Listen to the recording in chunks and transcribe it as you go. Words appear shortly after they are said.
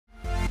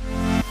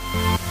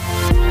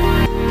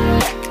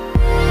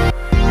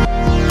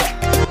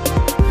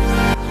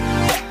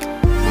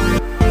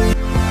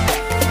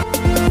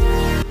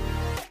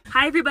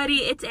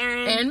everybody, it's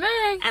Erin. And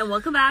Meg. And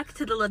welcome back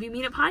to the Love You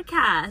Mean It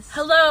podcast.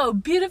 Hello,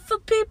 beautiful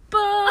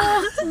people.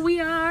 We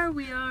are.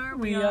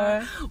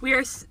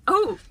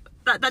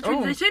 That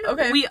transition?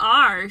 Okay. We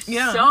are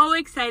so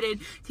excited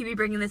to be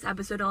bringing this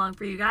episode along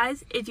for you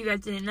guys. If you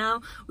guys didn't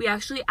know, we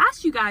actually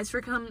asked you guys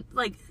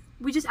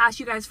we just asked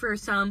you guys for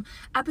some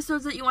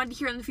episodes that you wanted to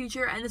hear in the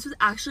future, and this was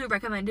actually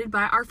recommended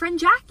by our friend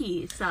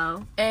Jackie,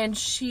 And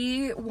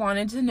she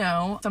wanted to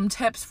know some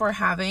tips for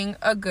having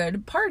a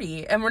good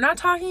party. And we're not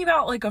talking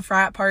about, like, a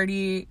frat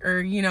party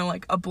or,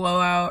 like, a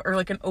blowout or,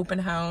 like, an open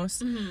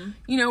house. Mm-hmm.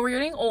 We're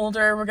getting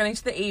older. We're getting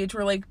to the age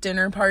where, like,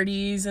 dinner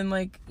parties and,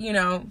 like,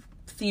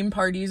 theme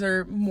parties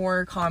are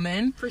more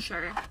common. For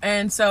sure.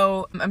 And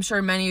so I'm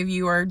sure many of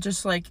you are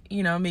just like,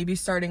 maybe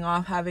starting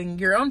off having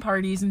your own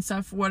parties and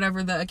stuff,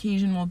 whatever the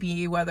occasion will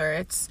be, whether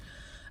it's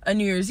a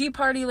New Year's Eve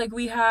party like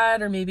we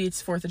had, or maybe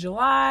it's 4th of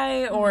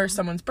July or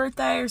someone's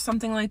birthday or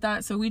something like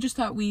that. So we just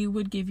thought we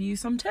would give you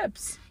some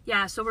tips.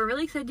 Yeah, so we're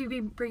really excited to be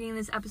bringing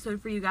this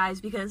episode for you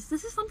guys because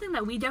this is something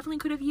that we definitely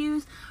could have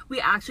used. We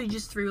actually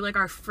just threw like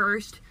our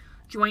first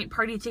joint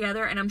party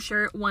together, and I'm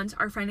sure once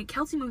our friend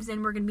Kelsey moves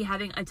in, we're gonna be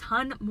having a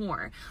ton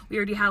more. We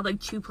already have like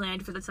 2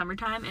 planned for the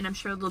summertime, and I'm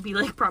sure there'll be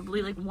like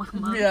probably like 1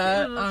 month.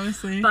 Yeah,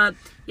 honestly. But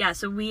yeah,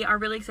 so we are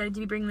really excited to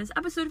be bringing this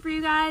episode for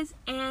you guys,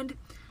 and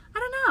I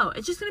don't know,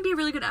 it's just gonna be a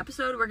really good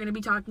episode. We're gonna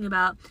be talking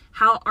about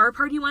how our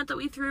party went that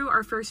we threw,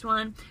 our first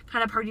one,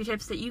 kind of party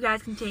tips that you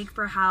guys can take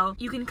for how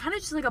you can kind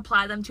of just like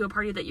apply them to a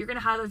party that you're gonna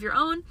have of your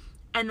own.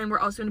 And then we're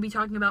also going to be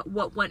talking about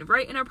what went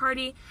right in our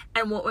party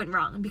and what went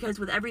wrong. Because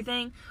with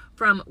everything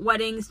from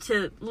weddings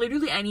to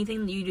literally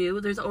anything that you do,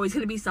 there's always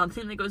going to be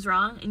something that goes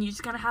wrong. And you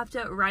just kind of have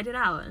to ride it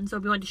out. And so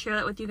we want to share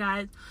that with you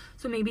guys.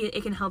 So maybe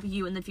it can help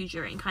you in the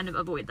future and kind of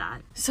avoid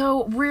that.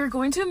 So we're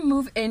going to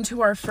move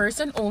into our first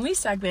and only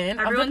segment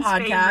Everyone's of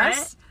the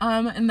podcast.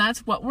 Favorite. And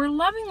that's what we're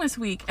loving this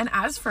week. And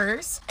as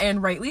first,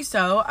 and rightly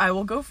so, I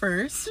will go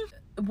first.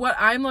 What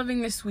I'm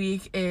loving this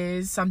week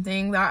is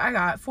something that I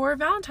got for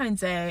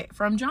Valentine's Day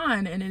from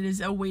John, and it is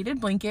a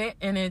weighted blanket,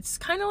 and it's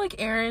kind of like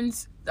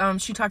Erin's.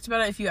 She talked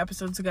about it a few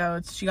episodes ago.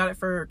 She got it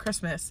for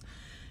Christmas,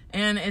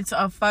 and it's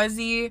a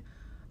fuzzy,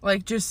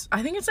 like, just,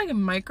 I think it's like a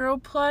micro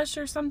plush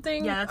or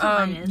something. Yeah, that's what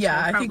mine is.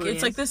 Yeah, I think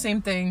it's like the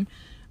same thing,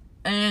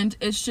 and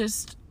it's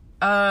just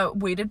a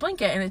weighted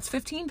blanket, and it's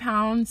 15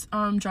 pounds.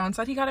 John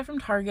said he got it from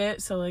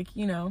Target, so, like,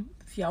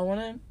 if y'all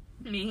want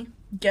to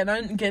get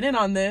in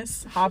on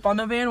this, hop on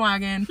the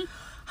bandwagon.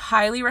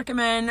 Highly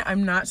recommend.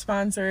 I'm not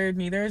sponsored,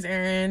 neither is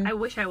Erin. I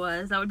wish I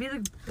was. That would be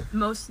the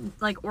most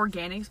like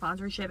organic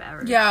sponsorship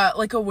ever. Yeah,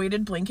 like a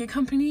weighted blanket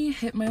company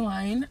hit my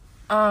line.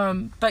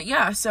 But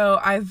yeah, so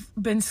I've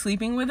been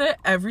sleeping with it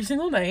every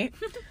single night.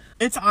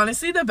 It's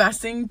honestly the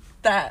best thing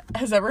that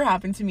has ever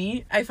happened to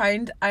me. I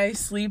find I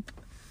sleep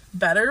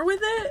better with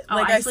it. Oh,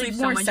 like I sleep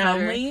so more much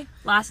soundly. Better.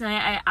 Last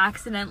night I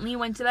accidentally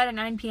went to bed at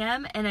 9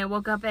 p.m. and I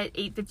woke up at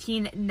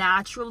 8:15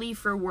 naturally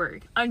for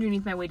work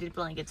underneath my weighted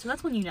blanket. So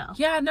that's when you know.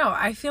 Yeah, no,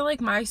 I feel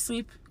like my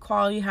sleep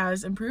quality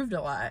has improved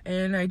a lot,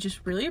 and I just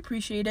really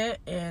appreciate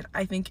it, and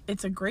I think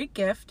it's a great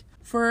gift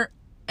for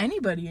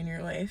anybody in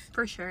your life.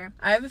 For sure.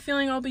 I have a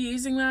feeling I'll be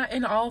using that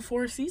in all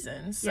 4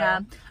 seasons. So.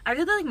 Yeah. I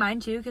really like mine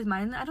too, because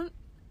mine,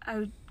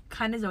 I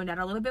kind of zoned out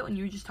a little bit when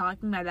you were just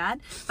talking, my bad,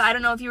 but I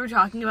don't know if you were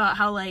talking about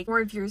how, like, or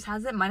if yours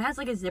has it. Mine has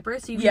like a zipper,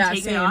 so you can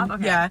take it off.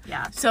 Okay.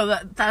 Yeah, so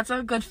that's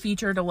a good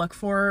feature to look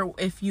for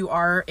if you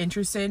are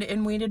interested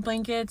in weighted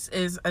blankets,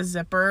 is a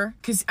zipper,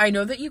 because I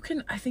know that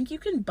I think you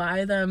can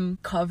buy them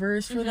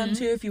covers for them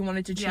too, if you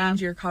wanted to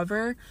change your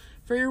cover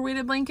for your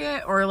weighted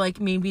blanket, or like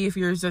maybe if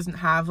yours doesn't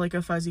have like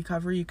a fuzzy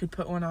cover, you could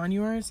put one on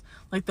yours.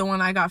 Like the one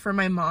I got for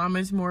my mom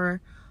is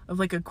more of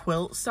like a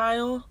quilt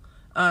style.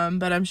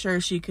 But I'm sure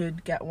she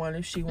could get one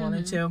if she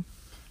wanted to.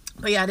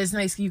 But yeah, it is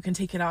nice. You can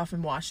take it off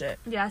and wash it.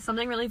 Yeah,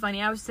 something really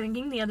funny. I was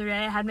thinking the other day,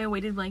 I had my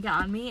weighted blanket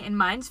on me, and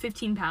mine's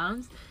 15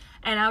 pounds.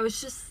 And I was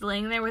just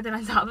laying there with it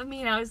on top of me,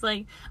 and I was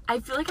like,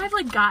 I feel like I've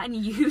like gotten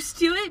used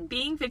to it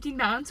being 15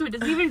 pounds, so it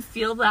doesn't even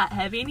feel that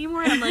heavy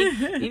anymore. And I'm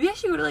like, maybe I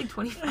should go to like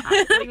 25.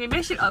 Like, maybe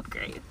I should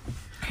upgrade.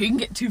 You can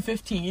get 2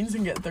 15s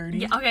and get 30.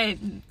 Yeah, okay,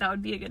 that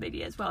would be a good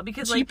idea as well,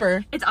 because cheaper.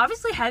 Like, it's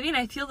obviously heavy and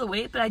I feel the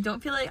weight, but I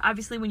don't feel like,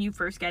 obviously when you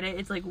first get it,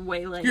 it's like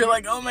way like, you're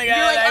like, oh my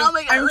god, I'm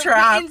like,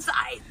 trapped.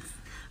 Insides.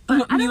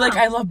 But Me, like,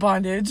 I love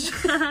bondage.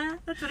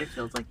 That's what it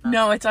feels like though.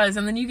 No, it does,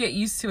 and then you get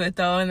used to it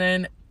though, and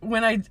then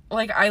when I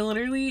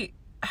literally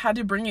had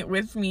to bring it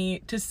with me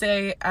to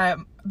stay at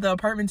the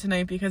apartment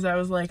tonight because I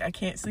was like, I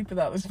can't sleep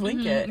without this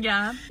blanket.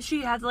 Yeah.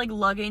 She had to like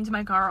lug it into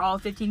my car, all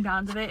 15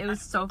 pounds of it. It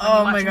was so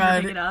funny watching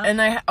her pick it up.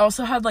 And I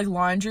also had like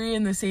laundry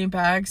in the same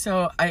bag,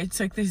 so I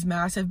took this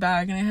massive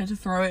bag and I had to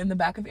throw it in the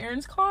back of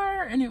Erin's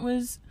car, and it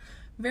was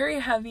very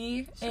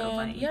heavy. So and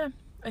funny. Yeah,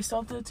 I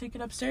still have to take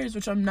it upstairs,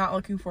 which I'm not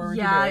looking forward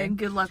to doing. Yeah,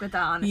 good luck with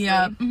that, honestly.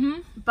 Yeah.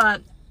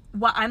 But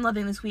what I'm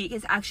loving this week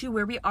is actually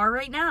where we are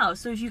right now.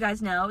 So as you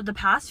guys know, the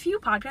past few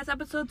podcast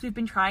episodes, we've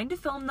been trying to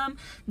film them,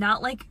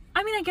 not like,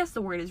 I mean, I guess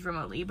the word is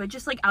remotely, but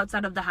just like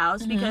outside of the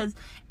house, because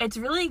it's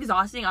really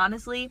exhausting,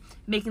 honestly,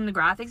 making the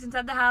graphics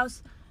inside the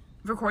house,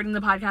 recording the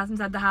podcast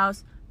inside the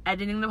house,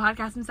 editing the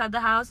podcast inside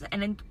the house.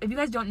 And then, if you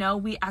guys don't know,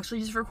 we actually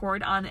just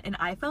record on an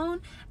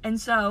iPhone, and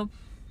so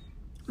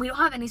we don't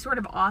have any sort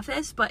of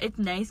office, but it's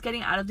nice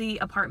getting out of the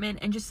apartment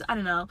and just, I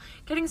don't know,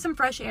 getting some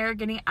fresh air,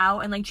 getting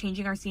out and like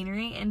changing our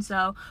scenery. And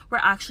so we're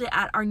actually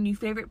at our new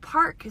favorite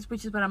park,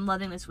 which is what I'm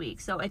loving this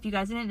week. So if you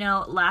guys didn't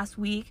know, last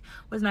week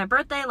was my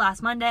birthday,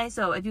 last Monday.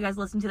 So if you guys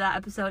listened to that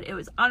episode, it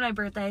was on my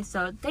birthday.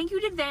 So thank you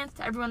in advance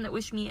to everyone that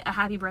wished me a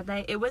happy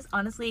birthday. It was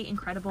honestly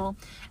incredible.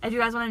 If you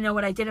guys want to know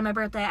what I did on my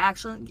birthday, I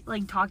actually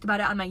like talked about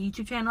it on my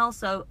YouTube channel,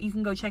 so you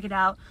can go check it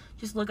out.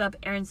 Just look up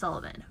Erin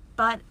Sullivan.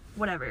 But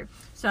whatever.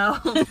 So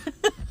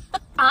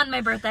on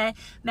my birthday,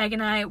 Meg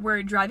and I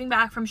were driving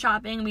back from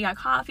shopping. We got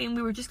coffee, and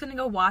we were just gonna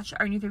go watch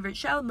our new favorite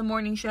show, The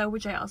Morning Show,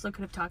 which I also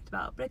could have talked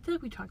about, but I feel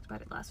like we talked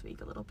about it last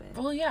week a little bit.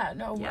 Well, yeah,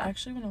 no, I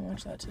actually want to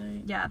watch that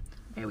tonight. Yeah,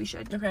 okay, we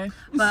should. Okay.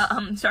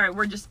 But sorry,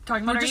 we're just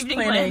talking about our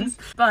evening plans.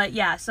 But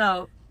yeah,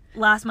 so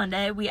last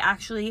Monday we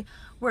actually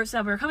we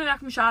were coming back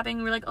from shopping,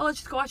 and we were like, oh, let's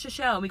just go watch the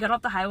show. And we got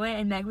off the highway,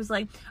 and Meg was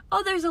like,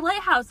 oh, there's a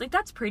lighthouse, like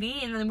that's pretty.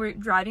 And then we're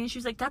driving, and she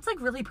was like, that's like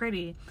really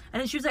pretty.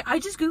 And then she was like, I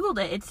just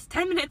googled it, it's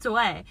 10 minutes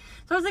away.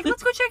 So I was like,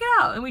 let's go check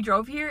it out. And we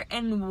drove here,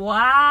 and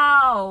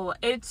wow,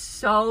 it's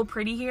so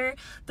pretty here.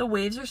 The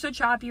waves are so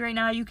choppy right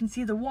now. You can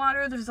see the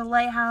water, there's a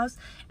lighthouse.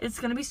 It's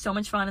gonna be so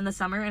much fun in the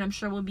summer, and I'm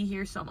sure we'll be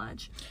here so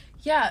much.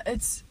 Yeah,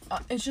 it's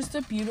just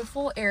a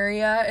beautiful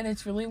area, and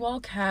it's really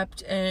well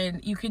kept,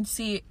 and you can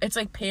see it's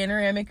like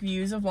panoramic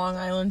views of Long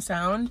Island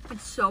Sound.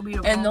 It's so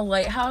beautiful. And the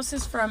lighthouse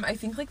is from, I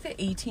think, like the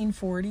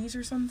 1840s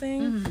or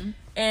something. Mm-hmm.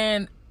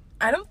 And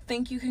I don't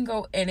think you can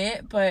go in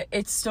it, but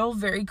it's still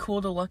very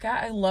cool to look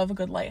at. I love a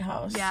good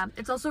lighthouse. Yeah,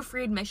 it's also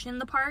free admission in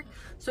the park.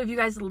 So if you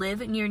guys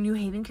live near New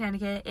Haven,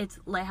 Connecticut, it's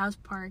Lighthouse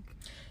Park.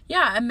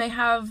 Yeah, and they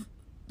have,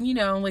 you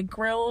know, like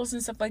grills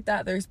and stuff like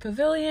that. There's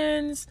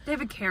pavilions. They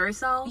have a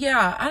carousel.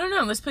 Yeah, I don't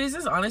know. This place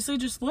is honestly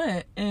just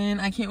lit,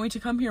 and I can't wait to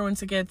come here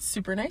once it gets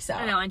super nice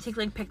out. I know, and take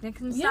like picnics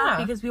and stuff,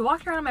 because we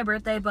walked around on my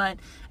birthday, but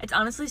it's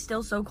honestly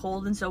still so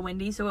cold and so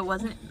windy, so it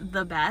wasn't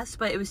the best,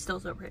 but it was still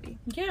so pretty.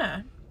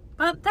 Yeah.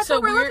 But that's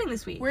what we're living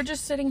this week. We're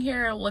just sitting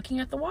here looking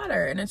at the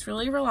water, and it's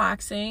really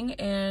relaxing,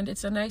 and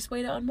it's a nice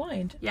way to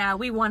unwind. Yeah,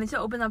 we wanted to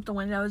open up the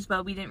windows,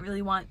 but we didn't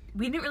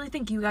really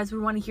think you guys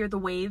would want to hear the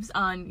waves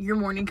on your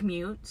morning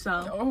commute,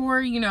 so. Or,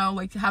 you know,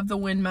 like have the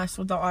wind mess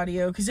with the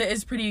audio, because it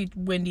is pretty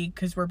windy,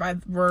 because we're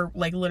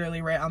like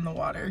literally right on the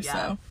water, yeah.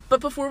 So.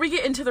 But before we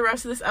get into the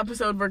rest of this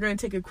episode, we're going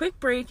to take a quick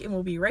break, and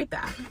we'll be right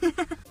back.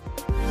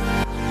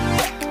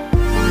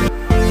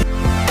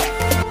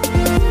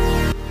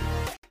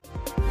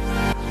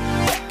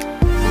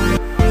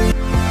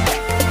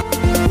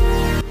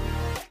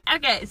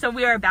 Okay, so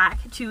we are back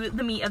to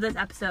the meat of this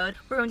episode.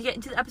 We're going to get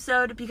into the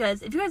episode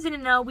because if you guys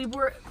didn't know, we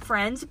were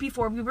friends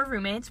before we were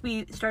roommates.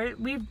 We've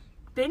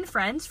been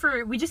friends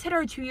we just hit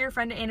our 2-year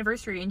friend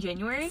anniversary in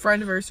January.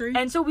 Friendiversary.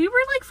 And so we were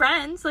like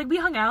friends, like we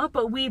hung out,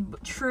 but we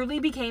truly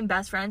became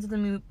best friends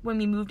when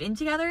we moved in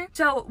together.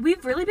 So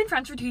we've really been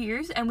friends for 2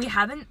 years, and we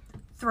haven't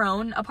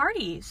thrown a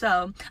party.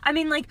 So, I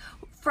mean, like,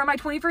 for my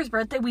 21st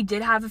birthday, we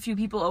did have a few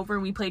people over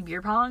and we played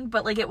beer pong,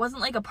 but like it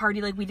wasn't like a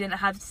party, like we didn't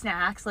have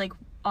snacks, like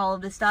all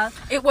of this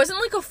stuff. It wasn't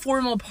like a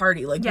formal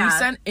party. Like, we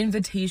sent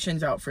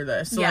invitations out for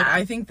this. So, like,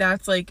 I think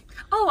that's like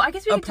I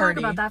guess we could talk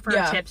about that for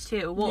our tips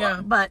too.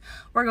 But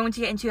we're going to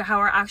get into how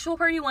our actual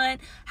party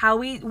went, how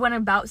we went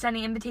about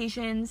sending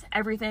invitations,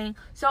 everything.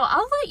 So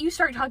I'll let you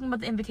start talking about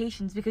the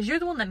invitations because you're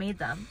the one that made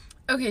them.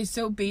 Okay,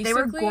 so basically they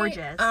were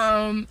gorgeous.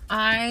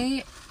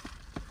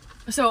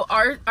 So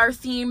our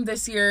theme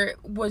this year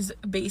was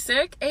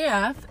basic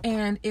AF,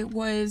 and it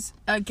was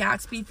a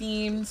Gatsby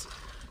themed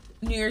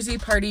New Year's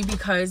Eve party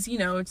because, you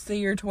know, it's the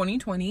year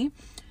 2020.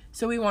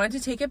 So we wanted to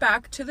take it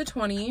back to the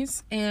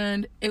 20s,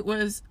 and it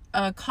was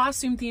a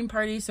costume themed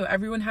party, so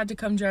everyone had to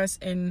come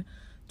dressed in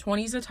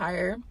 20s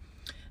attire.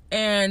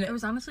 And it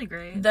was honestly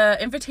great.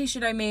 The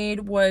invitation I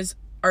made was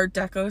Art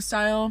Deco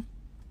style.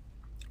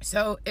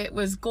 So it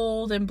was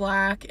gold and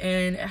black,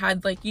 and it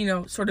had, like, you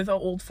know, sort of the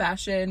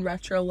old-fashioned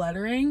retro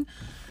lettering.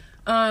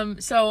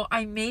 So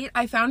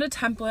I found a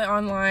template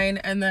online,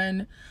 and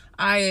then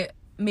I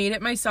made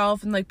it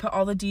myself and, like, put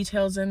all the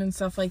details in and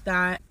stuff like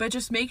that. But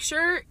just make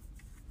sure,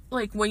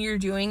 like, when you're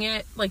doing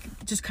it, like,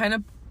 just kind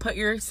of put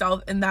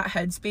yourself in that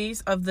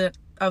headspace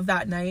of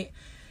that night.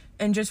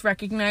 And just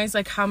recognize,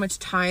 like, how much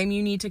time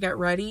you need to get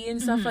ready and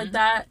stuff like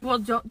that. Well,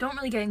 don't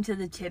really get into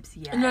the tips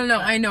yet. No,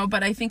 I know,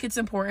 but I think it's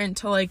important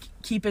to, like,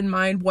 keep in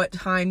mind what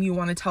time you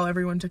want to tell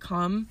everyone to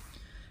come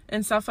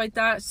and stuff like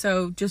that.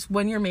 So just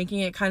when you're making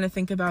it, kind of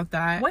think about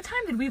that. What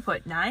time did we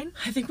put? 9?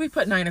 I think we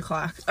put 9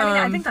 o'clock.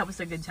 I think that was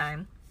a good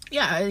time.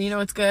 Yeah, you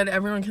know, it's good.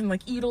 Everyone can,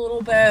 like, eat a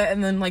little bit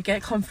and then, like,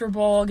 get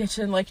comfortable, get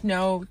to, like,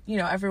 know, you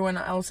know, everyone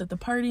else at the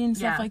party and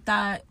stuff like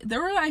that.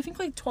 There were, I think,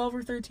 like, 12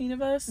 or 13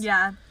 of us.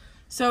 Yeah.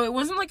 So it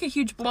wasn't like a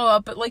huge blow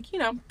up, but, like, you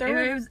know,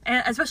 it was,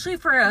 especially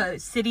for a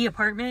city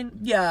apartment.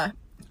 Yeah,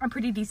 a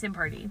pretty decent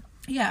party.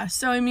 Yeah,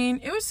 so I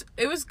mean, it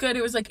was good.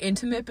 It was, like,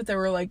 intimate, but there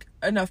were, like,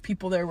 enough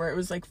people there where it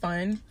was, like,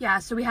 fun. Yeah,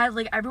 so we had,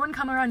 like, everyone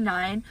come around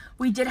 9.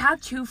 We did have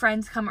 2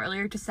 friends come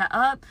earlier to set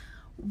up.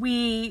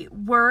 we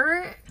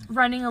were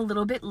running a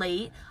little bit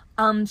late.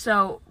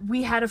 So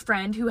we had a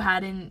friend who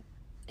had an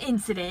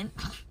incident,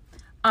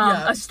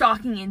 a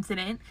stalking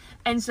incident,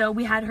 and so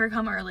we had her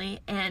come early,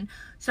 and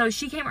so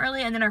she came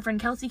early, and then our friend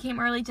Kelsey came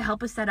early to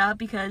help us set up,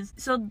 because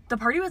so the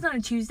party was on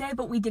a Tuesday,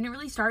 but we didn't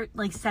really start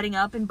like setting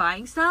up and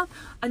buying stuff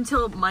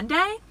until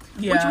Monday,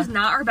 which was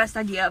not our best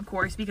idea, of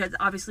course, because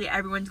obviously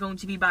everyone's going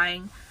to be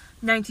buying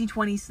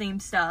 1920s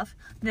themed stuff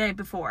the night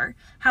before.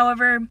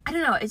 However, I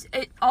don't know,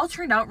 it all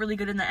turned out really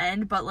good in the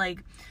end, but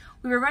like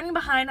we were running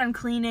behind on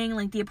cleaning,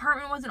 like the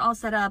apartment wasn't all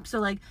set up, so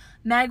like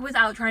Meg was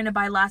out trying to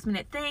buy last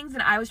minute things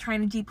and I was trying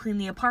to deep clean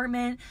the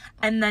apartment,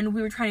 and then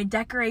we were trying to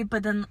decorate,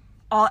 but then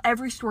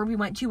every store we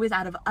went to was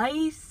out of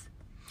ice.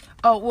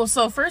 Oh, well,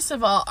 so first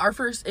of all, our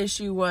first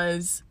issue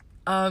was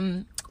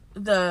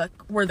the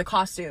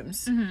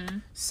costumes. Mm-hmm.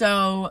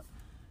 So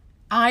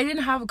I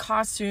didn't have a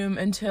costume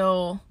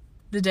until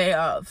the day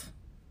of.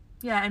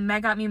 Yeah, and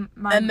Meg got me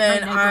mine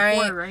the night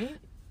before, right?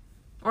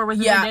 Or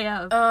was it the day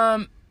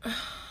of?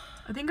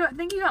 I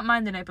think you got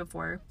mine the night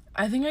before.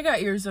 I think I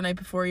got yours the night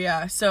before,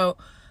 yeah. So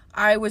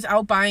I was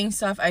out buying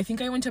stuff. I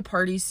think I went to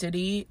Party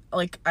City.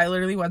 Like, I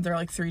literally went there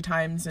like 3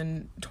 times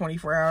in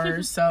 24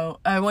 hours. So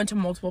I went to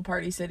multiple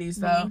Party Cities,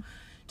 though,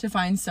 to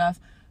find stuff.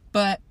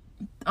 But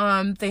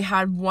they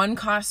had one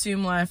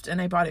costume left,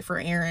 and I bought it for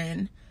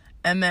Aaron.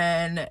 And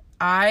then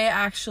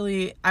I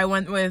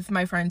went with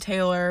my friend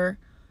Taylor.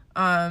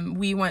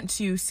 We went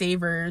to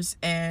Savers,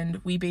 and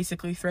we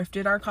basically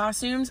thrifted our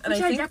costumes. And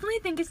I definitely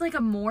think it's like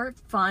a more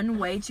fun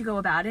way to go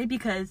about it,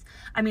 because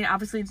I mean,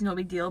 obviously it's no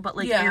big deal, but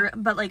like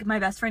like my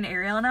best friend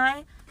Ariel and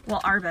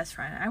our best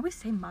friend, I always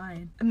say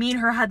mine, me and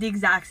her had the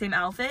exact same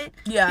outfit,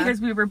 because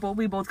we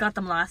both got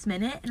them last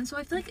minute, and so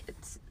I feel like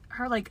it's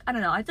her, like, I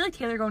don't know, I feel like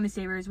Taylor going to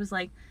Savers was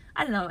like,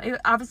 I don't know,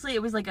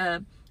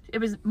 it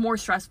was more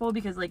stressful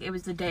because, like, it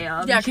was the day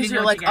of. Yeah, because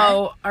you're like,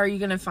 oh, are you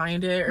going to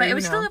find it? Or, but it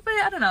was still, but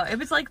I don't know. It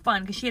was, like,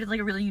 fun because she had, like,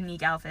 a really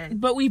unique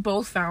outfit. But we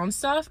both found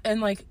stuff,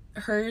 and, like,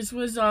 hers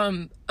was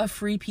a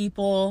Free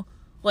People,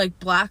 like,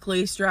 black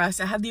lace dress.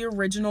 It had the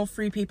original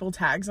Free People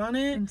tags on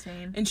it.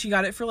 Insane. And she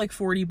got it for, like,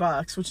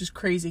 $40, which is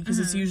crazy because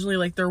it's usually,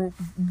 like, they're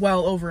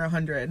well over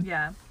 $100.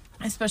 Yeah.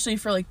 Especially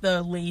for, like,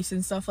 the lace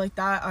and stuff like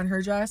that on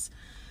her dress.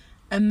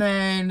 And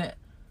then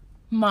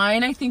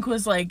mine, I think,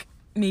 was, like,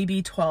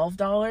 maybe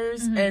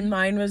 $12, and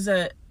mine was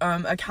a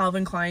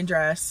Calvin Klein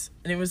dress,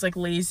 and it was like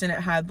lace, and it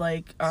had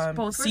like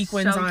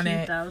sequins on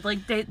it. Though.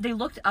 Like they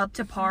looked up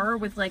to par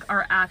with like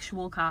our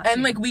actual costumes,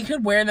 and like we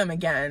could wear them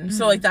again.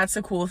 So like that's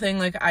the cool thing.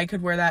 Like I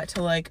could wear that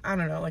to like, I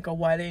don't know, like a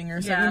wedding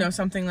or something, you know,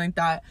 something like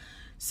that.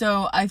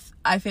 So I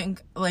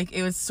think like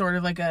it was sort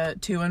of like a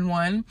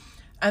 2-in-1.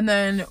 And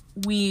then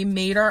we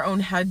made our own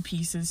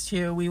headpieces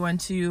too. We went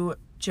to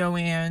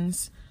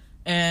Joann's.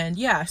 And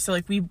yeah, so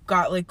like we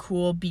got like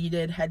cool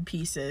beaded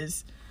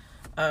headpieces,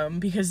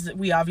 because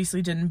we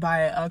obviously didn't buy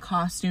a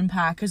costume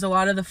pack, because a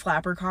lot of the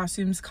flapper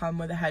costumes come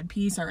with a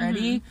headpiece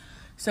already.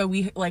 So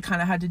we like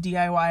kind of had to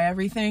DIY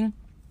everything.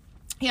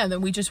 Yeah,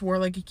 then we just wore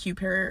like a cute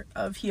pair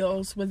of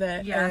heels with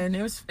it, and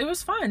it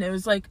was fun. It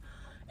was like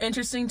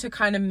interesting to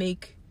kind of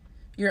make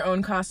your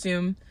own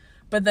costume,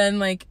 but then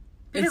like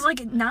because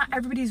like not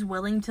everybody's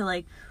willing to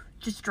like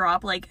just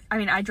drop, like, I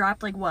mean, I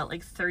dropped like what,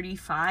 like $30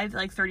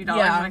 in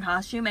my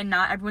costume, and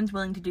not everyone's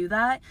willing to do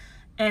that.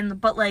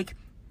 But like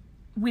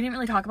we didn't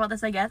really talk about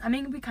this, I guess. I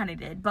mean, we kind of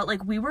did, but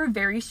like we were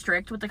very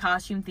strict with the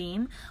costume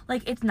theme.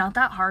 Like it's not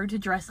that hard to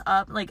dress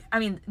up. Like, I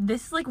mean,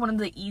 this is like one of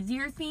the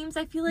easier themes,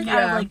 I feel like,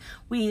 out of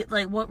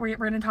like what we're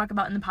going to talk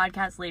about in the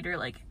podcast later,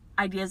 like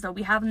ideas that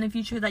we have in the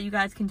future that you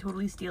guys can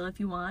totally steal if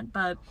you want.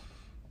 But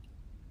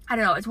I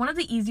don't know, it's one of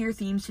the easier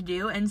themes to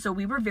do, and so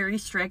we were very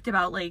strict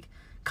about like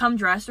come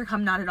dressed or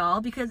come not at all,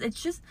 because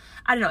it's just,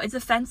 I don't know, it's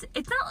offensive.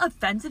 It's not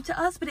offensive to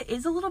us, but it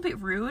is a little bit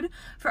rude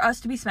for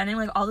us to be spending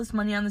like all this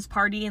money on this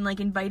party and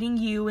like inviting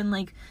you and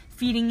like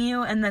feeding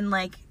you, and then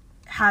like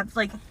have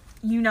like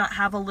you not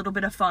have a little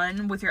bit of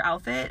fun with your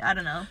outfit. I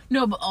don't know.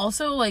 No, but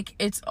also like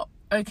it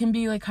can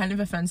be like kind of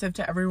offensive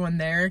to everyone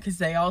there, because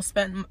they all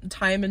spent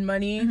time and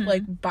money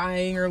like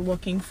buying or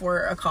looking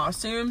for a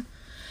costume.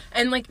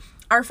 And like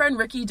our friend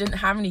Ricky didn't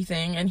have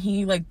anything, and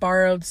he like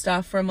borrowed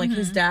stuff from like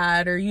his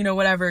dad, or you know,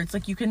 whatever. It's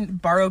like you can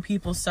borrow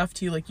people's stuff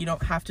too, like you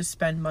don't have to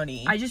spend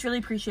money. I just really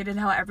appreciated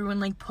how everyone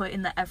like put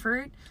in the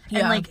effort,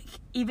 and like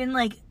even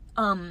like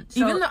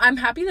even though I'm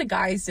happy the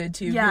guys did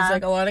too, because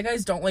like a lot of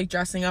guys don't like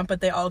dressing up,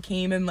 but they all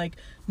came in like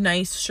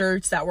nice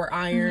shirts that were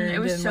ironed, it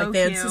was and so like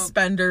they cute. had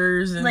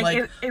suspenders and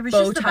like it was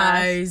bow just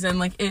ties, and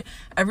like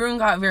everyone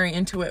got very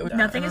into it.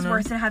 Nothing is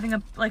worse than having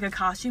a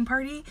costume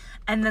party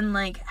and then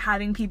like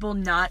having people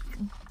not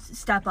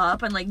step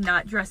up and like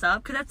not dress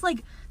up, because that's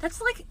like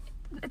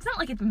it's not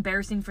like it's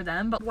embarrassing for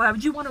them, but why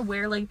would you want to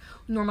wear like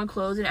normal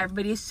clothes and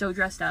everybody is so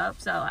dressed up?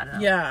 So I don't know.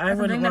 Yeah, I wouldn't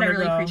something that I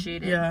really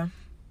appreciated. Yeah.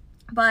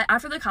 But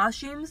after the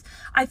costumes,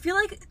 I feel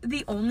like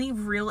the only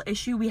real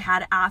issue we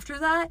had after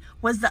that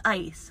was the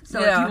ice.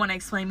 So if you want to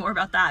explain more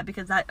about that,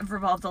 because that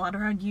revolved a lot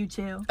around you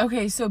too.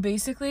 Okay, so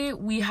basically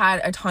we had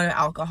a ton of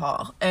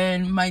alcohol,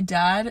 and my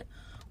dad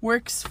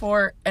works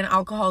for an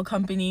alcohol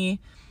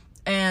company,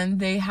 and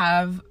they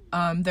have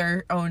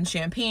their own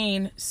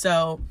champagne.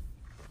 So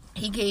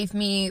he gave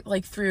me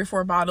like 3 or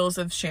 4 bottles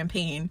of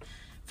champagne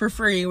for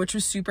free, which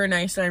was super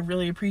nice, and I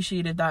really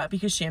appreciated that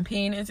because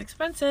champagne is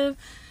expensive.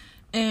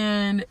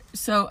 And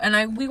so,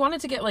 we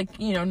wanted to get like,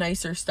 you know,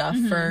 nicer stuff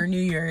for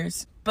New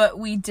Year's, but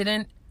we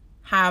didn't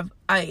have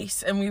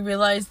ice, and we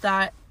realized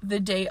that the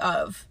day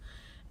of.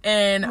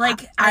 And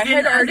like I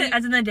had already,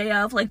 as in the day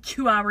of, like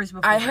 2 hours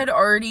before. I had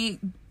already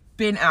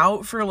been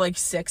out for like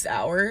 6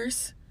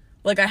 hours.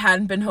 Like I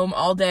hadn't been home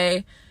all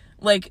day.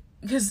 Like,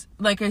 because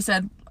like I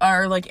said,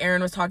 like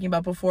Aaron was talking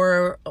about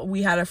before,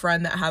 we had a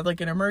friend that had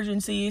like an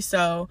emergency,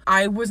 so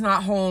I was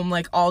not home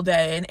like all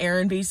day, and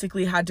Erin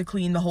basically had to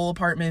clean the whole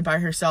apartment by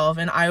herself,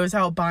 and I was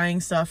out buying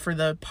stuff for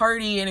the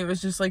party, and it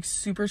was just like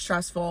super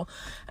stressful.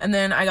 And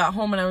then I got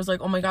home and I was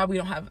like, oh my god, we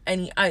don't have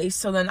any ice.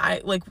 So then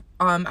I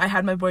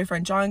had my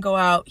boyfriend John go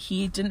out.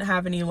 He didn't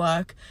have any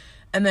luck,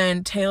 and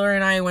then Taylor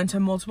and I went to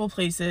multiple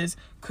places,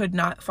 could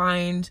not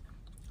find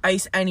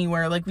ice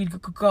anywhere. Like we'd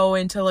go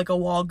into like a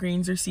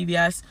Walgreens or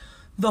CVS,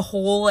 the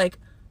whole like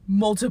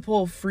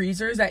multiple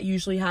freezers that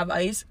usually have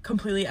ice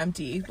completely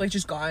empty, like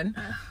just gone.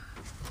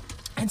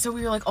 And so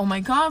we were like, oh my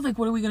god, like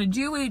what are we gonna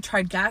do? We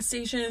tried gas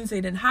stations,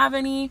 they didn't have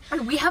any.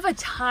 We have a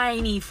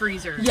tiny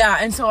freezer. Yeah,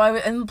 and so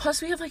and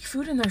plus we had like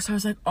food in there, so I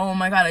was like, oh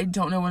my god, I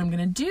don't know what I'm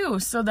gonna do.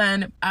 So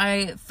then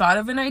I thought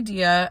of an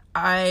idea.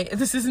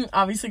 This isn't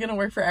obviously gonna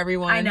work for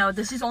everyone. I know,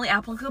 this is only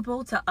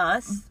applicable to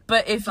us.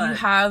 But if you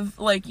have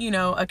like, you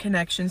know, a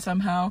connection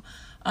somehow,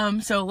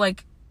 so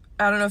like,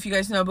 I don't know if you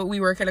guys know, but we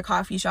work at a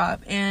coffee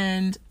shop,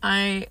 and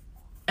I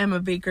am a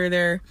baker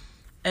there,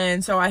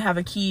 and so I have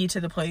a key to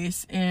the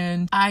place.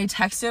 And I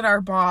texted our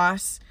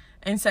boss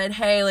and said,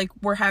 hey, like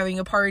we're having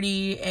a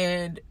party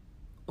and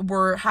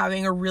we're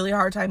having a really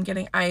hard time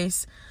getting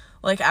ice.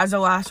 Like as a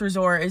last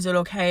resort, is it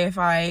okay if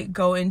I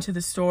go into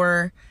the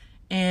store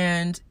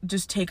and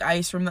just take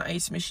ice from the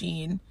ice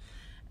machine?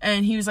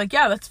 And he was like,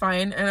 yeah, that's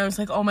fine. And I was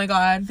like, oh my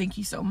god, thank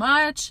you so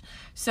much.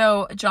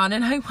 So John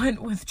and I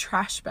went with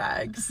trash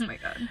bags. Oh my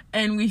god.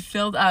 And we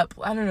filled up,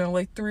 I don't know,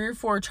 like 3 or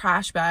 4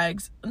 trash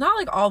bags. Not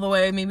like all the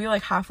way, maybe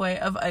like halfway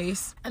of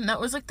ice. And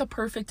that was like the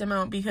perfect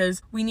amount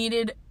because we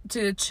needed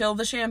to chill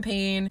the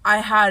champagne. I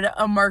had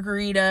a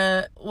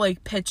margarita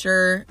like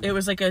pitcher. It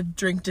was like a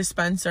drink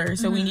dispenser.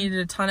 So we needed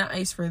a ton of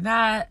ice for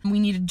that. We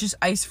needed just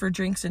ice for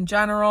drinks in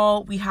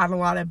general. We had a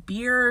lot of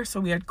beer, so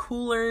we had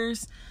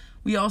coolers.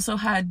 We also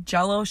had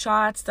Jell-O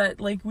shots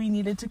that like we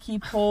needed to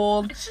keep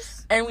cold.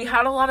 And we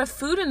had a lot of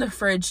food in the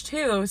fridge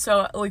too.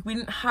 So like we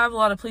didn't have a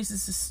lot of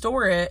places to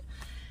store it.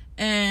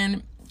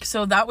 And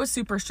so that was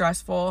super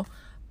stressful.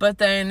 But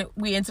then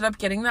we ended up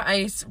getting the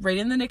ice right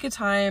in the nick of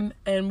time,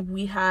 and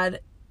we had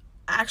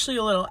actually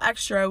a little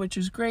extra, which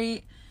was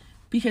great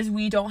because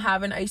we don't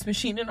have an ice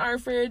machine in our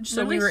fridge.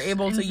 So we were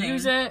able to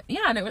use it.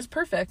 Yeah, and it was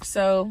perfect.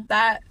 So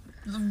that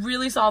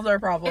really solved our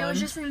problem. It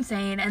was just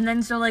insane. And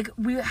then so like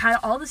we had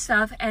all the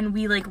stuff, and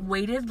we like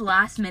waited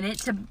last minute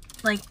to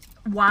like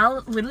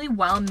while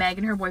Meg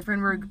and her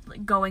boyfriend were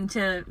like, going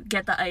to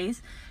get the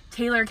ice,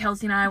 Taylor,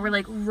 Kelsey, and I were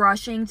like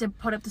rushing to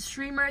put up the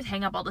streamers,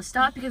 hang up all the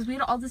stuff because we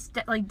had all this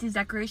these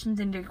decorations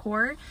and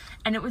decor,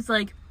 and it was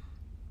like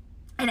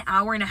an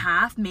hour and a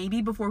half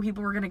maybe before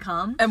people were gonna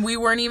come. And we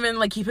weren't even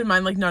like, keep in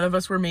mind, like none of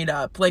us were made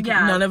up. Like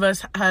none of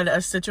us had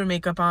a stitch of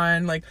makeup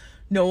on. Like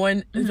no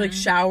one like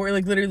shower.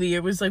 Like literally,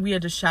 it was like we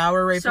had to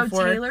shower before.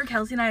 So Taylor,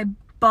 Kelsey, and I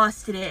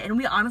busted it, and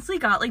we honestly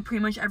got like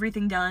pretty much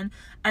everything done.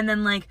 And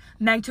then like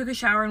Meg took a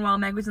shower, and while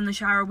Meg was in the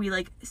shower, we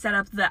like set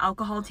up the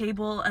alcohol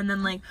table, and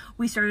then like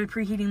we started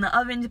preheating the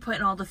oven to put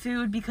in all the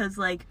food because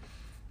like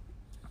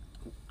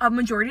a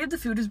majority of the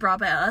food is brought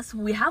by us.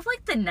 We have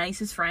like the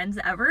nicest friends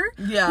ever.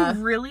 Yeah.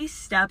 Who really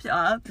stepped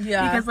up.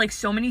 Yeah. Because like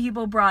so many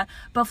people brought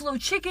buffalo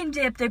chicken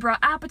dip, they brought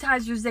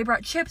appetizers, they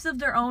brought chips of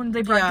their own,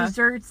 they brought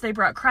desserts, they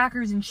brought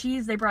crackers and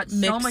cheese, they brought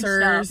so much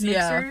stuff. Mixers.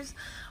 Yeah.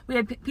 We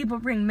had people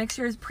bring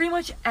mixers. Pretty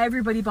much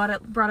everybody brought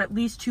at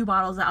least 2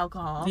 bottles of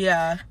alcohol.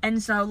 Yeah.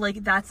 And so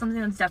like that's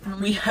something that's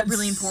definitely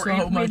really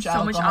important. We had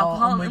so much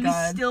alcohol. Oh my and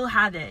God. We still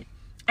have it.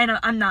 And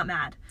I'm not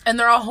mad. And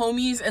they're all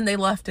homies, and they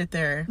left it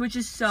there. Which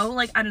is so,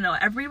 like, I don't know.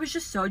 Everybody was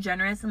just so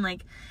generous, and,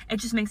 like, it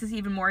just makes us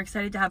even more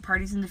excited to have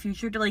parties in the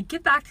future to, like,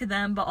 give back to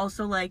them, but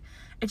also, like,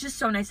 it's just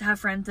so nice to have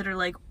friends that are,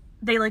 like,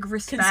 they, like,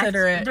 respect.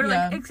 Considerate. They're,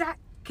 like,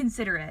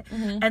 considerate.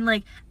 And,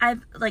 like,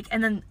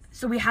 and then,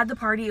 so we had the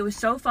party. It was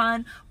so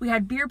fun. We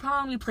had beer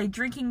pong. We played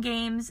drinking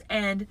games,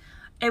 and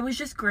it was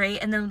just great.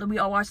 And then we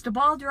all watched the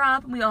ball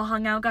drop, and we all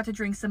hung out, got to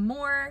drink some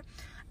more.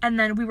 And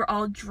then we were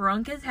all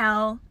drunk as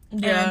hell.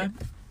 Yeah. And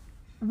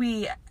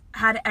we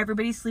had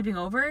everybody sleeping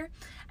over,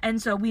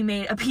 and so we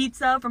made a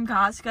pizza from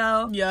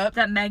Costco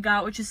that Meg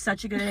got, which is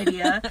such a good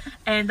idea.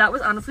 And that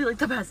was honestly like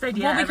the best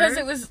idea because ever.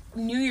 It was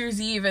New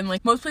Year's Eve, and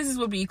like most places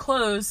would be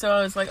closed, so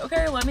I was like,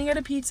 okay, let me get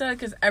a pizza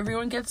because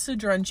everyone gets to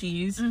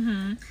drunchies.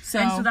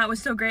 So that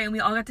was so great, and we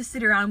all got to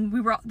sit around.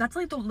 That's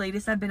like the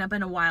latest I've been up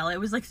in a while. It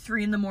was like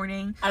 3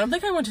 a.m. I don't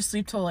think I went to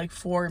sleep till like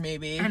 4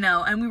 maybe. I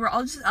know. And we were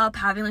all just up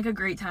having like a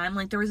great time.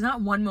 Like there was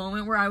not one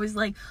moment where I was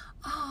like,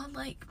 oh,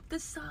 like,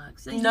 this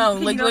sucks. No,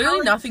 like,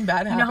 literally nothing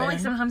bad happened. You know how, like,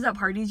 sometimes at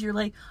parties you're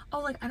like, oh,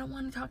 like, I don't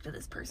want to talk to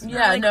this person.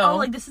 Yeah, like, no. Oh,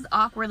 like, this is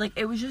awkward. Like,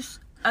 it was just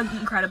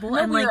incredible. No,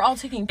 and, we like, were all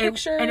taking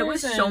pictures. And it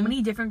was so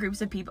many different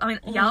groups of people. I mean,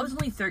 yeah, it was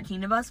only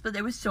 13 of us, but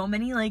there was so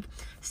many, like,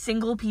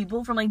 single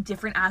people from, like,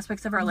 different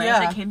aspects of our life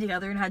that came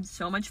together and had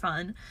so much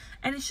fun.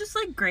 And it's just,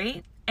 like,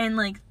 great. And,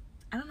 like,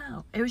 I don't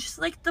know. It was just,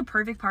 like, the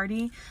perfect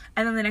party.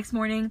 And then the next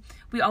morning,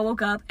 we all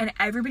woke up, and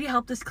everybody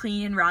helped us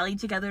clean and rallied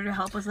together to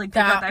help us, like,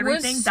 pick up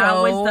everything.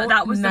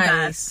 That was nice. The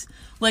best.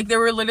 Like, there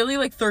were literally,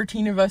 like,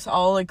 13 of us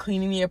all, like,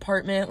 cleaning the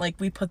apartment. Like,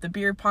 we put the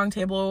beer pong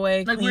table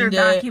away, like, cleaned we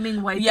were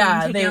vacuuming, wiping,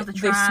 taking out the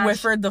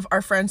trash.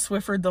 Our friends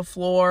Swiffered the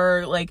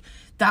floor. Like,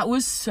 that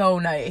was so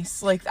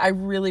nice. Like, I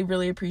really,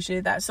 really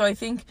appreciated that. So I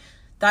think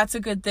that's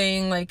a good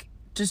thing, like,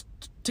 just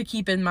to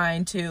keep in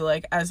mind too,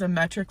 like, as a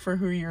metric for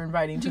who you're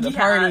inviting to the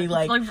party.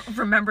 Like,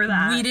 remember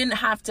that we didn't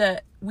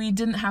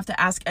have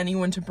to ask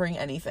anyone to bring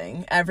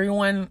anything.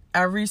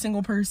 Every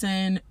single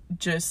person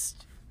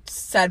just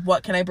said,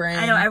 what can I bring?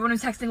 I know, everyone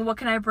was texting, what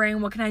can I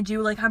bring, what can I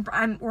do, like,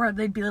 or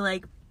they'd be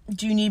like,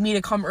 do you need me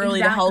to come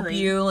early to help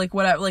you, like,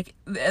 whatever, like,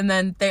 and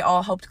then they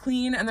all helped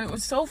clean, and then it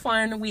was so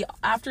fun.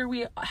 After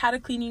we had a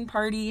cleaning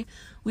party,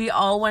 we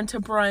all went to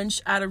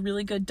brunch at a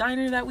really good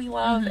diner that we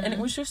love, and it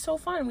was just so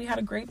fun. We had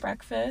a great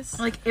breakfast.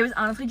 Like, it was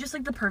honestly just,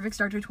 like, the perfect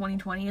start to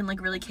 2020, and,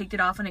 like, really kicked it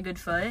off on a good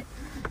foot.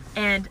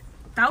 And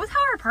that was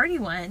how our party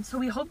went. So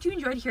we hope you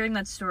enjoyed hearing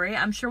that story.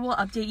 I'm sure we'll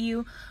update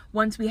you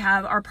once we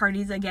have our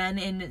parties again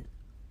in,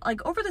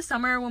 like, over the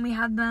summer when we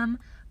had them.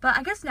 But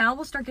I guess now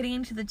we'll start getting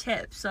into the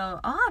tips. So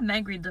I'll have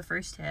Meg read the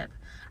first tip.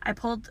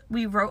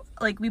 We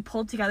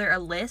pulled together a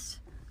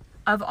list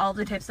of all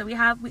the tips that we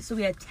have. So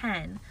we had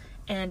 10.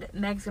 And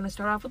Meg's going to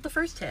start off with the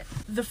first tip.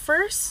 The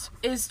first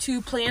is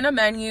to plan a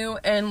menu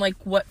and, like,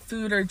 what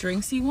food or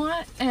drinks you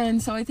want.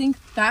 And so I think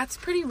that's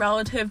pretty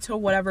relative to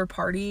whatever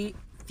party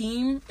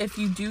theme, if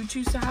you do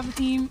choose to have a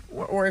theme,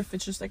 or if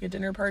it's just, like, a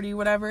dinner party,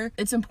 whatever.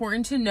 It's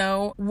important to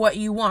know what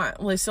you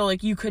want. So,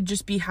 like, you could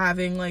just be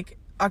having, like,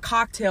 a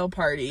cocktail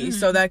party,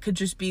 so that could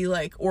just be,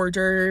 like, hors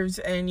d'oeuvres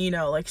and, you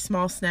know, like,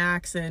 small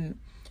snacks and,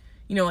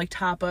 you know, like,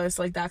 tapas,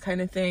 like, that kind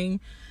of thing.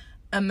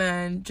 And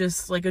then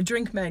just, like, a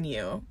drink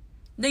menu.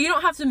 Now, you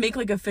don't have to make,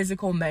 like, a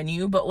physical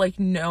menu, but, like,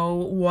 know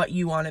what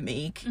you want to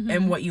make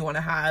and what you want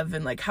to have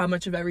and, like, how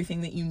much of everything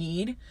that you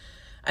need.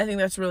 I think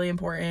that's really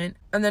important.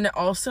 And then it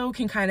also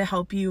can kind of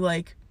help you,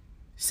 like,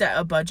 set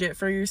a budget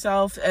for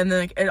yourself, and then,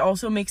 like, it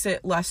also makes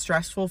it less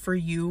stressful for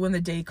you when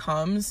the day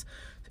comes,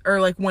 or,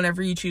 like,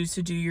 whenever you choose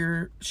to do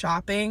your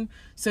shopping,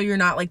 so you're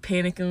not, like,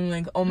 panicking,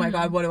 like, oh my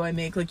god, what do I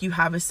make? Like, you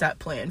have a set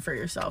plan for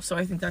yourself. So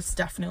I think that's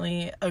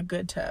definitely a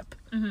good tip.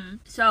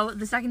 So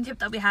the second tip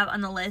that we have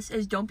on the list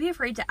is don't be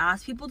afraid to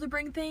ask people to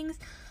bring things.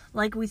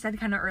 Like we said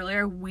kind of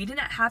earlier, we didn't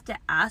have to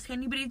ask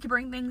anybody to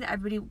bring things.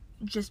 Everybody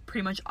just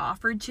pretty much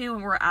offered to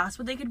and were asked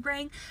what they could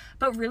bring.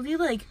 But really,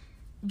 like,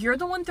 you're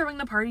the one throwing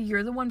the party,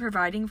 you're the one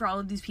providing for all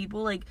of these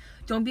people. Like,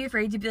 don't be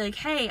afraid to be like,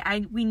 hey,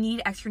 we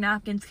need extra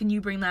napkins, can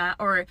you bring that?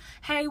 Or,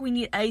 hey, we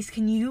need ice,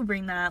 can you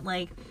bring that?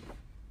 Like,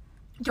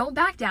 don't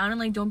back down, and,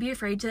 like, don't be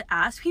afraid to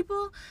ask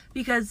people,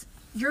 because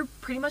you're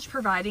pretty much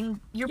providing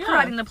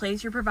the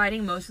place, you're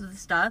providing most of the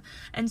stuff.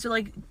 And so,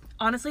 like,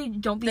 honestly,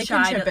 don't be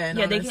shy. Can chip in,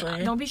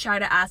 don't be shy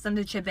to ask them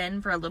to chip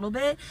in for a little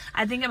bit.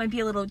 I think it might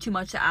be a little too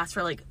much to ask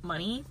for, like,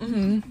 money,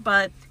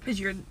 but because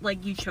you're,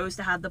 like, you chose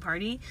to have the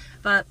party.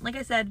 But like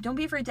I said, don't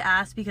be afraid to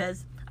ask,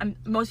 because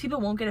most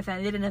people won't get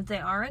offended, and if they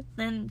aren't,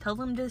 then tell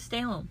them to stay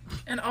home.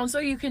 And also,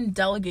 you can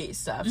delegate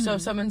stuff. So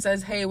if someone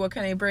says, hey, what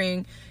can I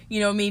bring? You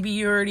know, maybe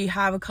you already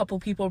have a couple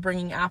people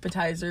bringing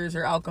appetizers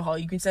or alcohol.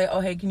 You can say, oh,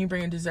 hey, can you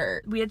bring a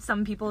dessert? We had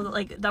some people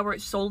that were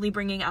solely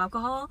bringing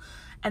alcohol,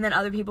 and then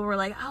other people were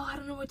like, oh, I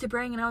don't know what to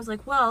bring. And I was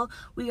like, well,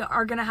 we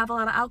are going to have a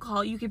lot of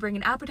alcohol. You could bring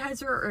an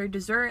appetizer or a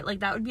dessert.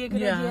 Like, that would be a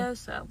good idea.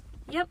 So,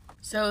 yep.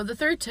 So the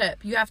third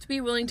tip, you have to be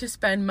willing to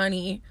spend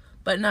money,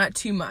 but not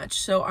too much.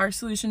 So our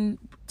solution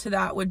to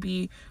that would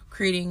be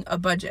creating a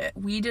budget.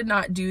 We did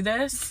not do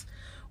this.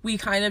 We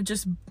kind of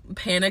just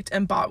panicked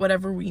and bought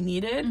whatever we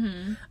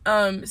needed.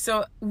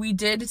 So we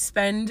did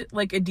spend,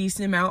 like, a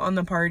decent amount on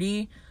the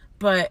party,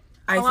 but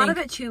I think a lot of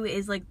it too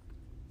is, like,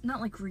 not,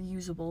 like,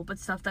 reusable, but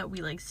stuff that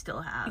we, like,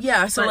 still have.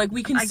 Yeah, so, like,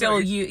 we can still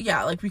use,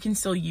 we can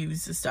still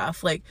use the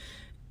stuff. Like,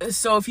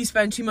 so if you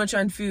spend too much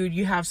on food,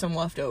 you have some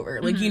left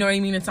over. Like, you know what I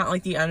mean? It's not,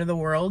 like, the end of the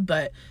world,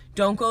 but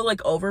don't go,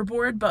 like,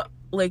 overboard. But,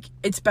 like,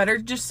 it's better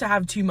just to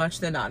have too much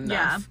than not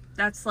enough.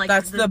 Yeah, that's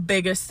the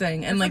biggest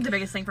thing. And, like, the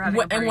biggest thing for having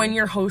a party. And when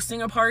you're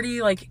hosting a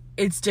party, like,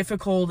 it's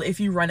difficult if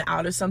you run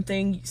out of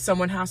something.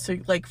 Someone has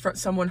to, like,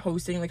 someone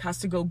hosting, like, has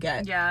to go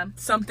get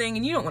something,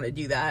 and you don't want to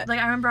do that. Like,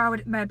 I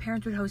remember my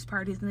parents would host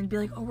parties, and they'd be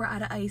like, oh, we're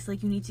out of ice,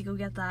 like, you need to go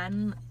get that.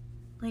 And,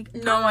 like,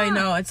 no, I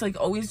know. It's, like,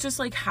 always just,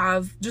 like,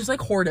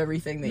 hoard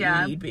everything that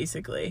you need,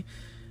 basically.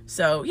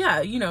 So, yeah,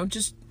 you know,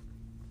 just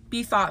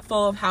be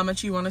thoughtful of how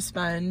much you want to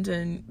spend,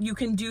 and you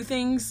can do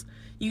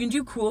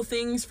cool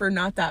things for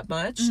not that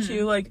much,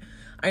 too. Like,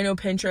 I know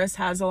Pinterest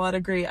has a lot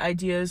of great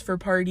ideas for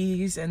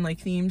parties and, like,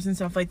 themes and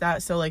stuff like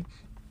that. So, like,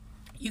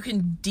 you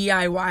can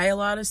DIY a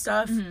lot of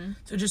stuff.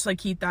 So just like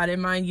keep that in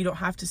mind. You don't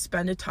have to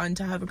spend a ton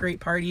to have a great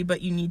party,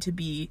 but you need to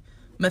be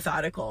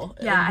methodical.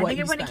 Yeah, I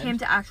think when it came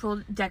to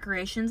actual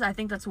decorations, I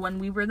think that's when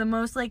we were the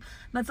most like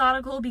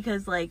methodical,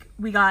 because like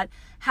we got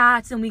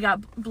hats and we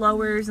got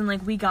blowers and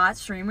like we got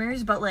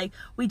streamers, but like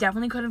we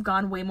definitely could have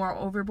gone way more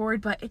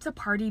overboard. But it's a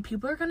party.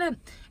 People are gonna,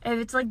 if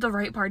it's like the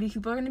right party,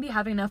 people are gonna be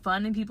having enough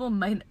fun, and people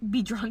might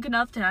be drunk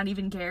enough to not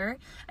even care.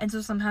 And so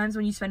sometimes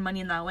when you spend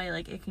money in that way,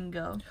 like it can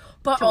go.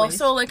 But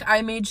also like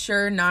I made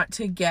sure not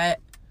to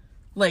get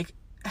like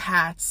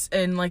hats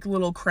and like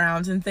little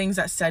crowns and things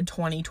that said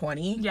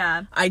 2020.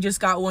 Yeah. I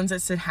just got ones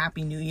that said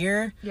Happy New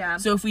Year. Yeah.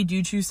 So if we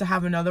do choose to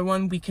have another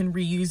one, we can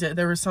reuse it.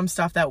 There was some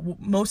stuff that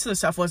most of the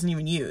stuff wasn't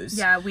even used.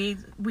 Yeah, we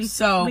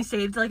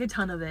saved like a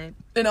ton of it.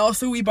 And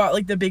also we bought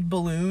like the big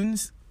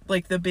balloons,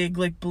 like the big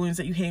like balloons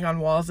that you hang on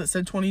walls that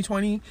said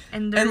 2020.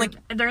 And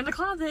they're in the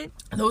closet.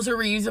 Those are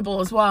reusable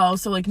as well.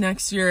 So like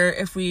next year,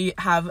 if we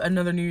have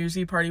another New Year's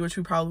Eve party, which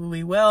we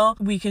probably will,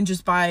 we can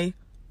just buy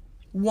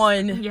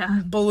one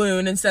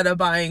balloon instead of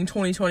buying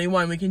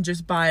 2021. We can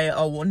just buy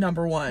a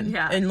number one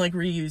and like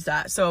reuse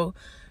that. So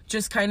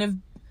just kind of,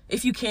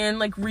 if you can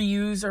like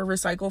reuse or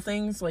recycle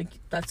things, like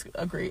that's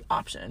a great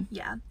option.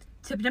 Yeah.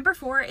 Tip number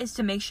 4 is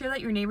to make sure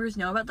that your neighbors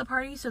know about the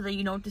party so that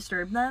you don't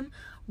disturb them.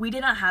 We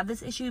did not have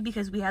this issue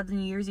because we had the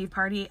New Year's Eve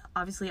party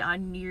obviously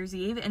on New Year's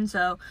Eve, and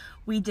so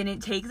we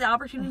didn't take the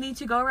opportunity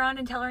to go around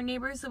and tell our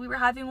neighbors that we were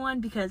having one,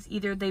 because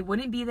either they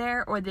wouldn't be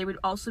there or they would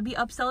also be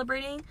up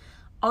celebrating.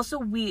 Also,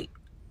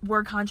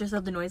 we're conscious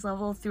of the noise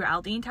level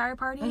throughout the entire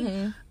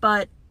party,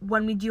 but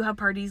when we do have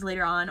parties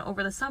later on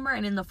over the summer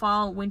and in the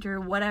fall,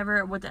 winter,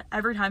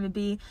 whatever time it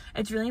be,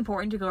 it's really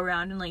important to go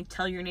around and like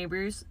tell your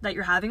neighbors that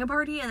you're having a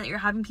party and that you're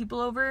having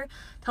people over.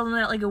 Tell them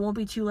that like it won't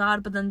be too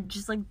loud, but then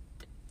just like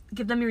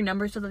give them your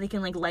number so that they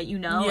can like let you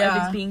know if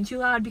it's being too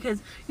loud,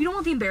 because you don't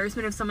want the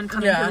embarrassment of someone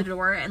coming to the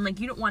door, and like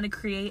you don't want to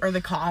create, or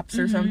the cops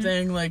or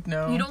something. Like,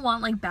 no, you don't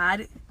want like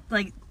bad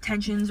like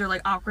tensions or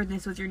like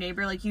awkwardness with your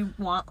neighbor. Like you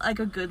want like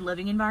a good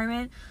living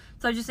environment.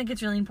 So I just think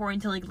it's really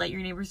important to like let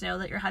your neighbors know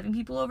that you're having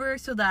people over,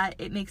 so that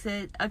it makes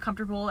it a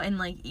comfortable and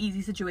like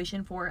easy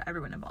situation for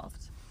everyone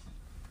involved.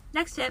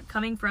 Next tip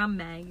coming from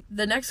Meg.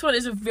 The next one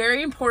is a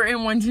very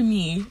important one to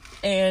me,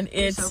 and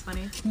it's so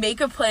funny.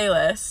 Make a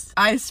playlist.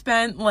 I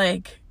spent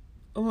like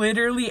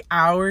literally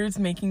hours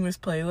making this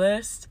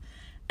playlist,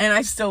 and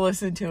I still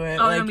listen to it.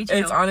 Oh, like, no, me too.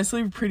 It's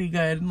honestly pretty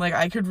good. Like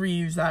I could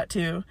reuse that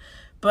too.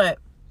 But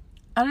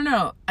I don't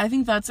know. I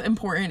think that's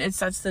important. It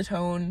sets the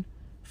tone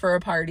for a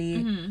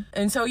party.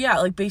 And so yeah,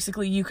 like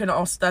basically you can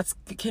also, that's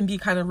can be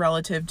kind of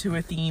relative to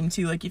a theme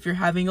too. Like if you're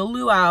having a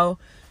luau,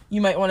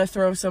 you might want to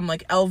throw some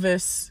like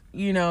Elvis,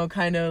 you know,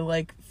 kind of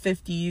like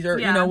 50s or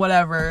you know,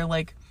 whatever,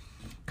 like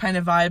kind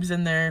of vibes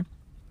in there.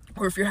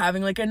 Or if you're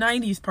having like a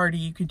 90s party,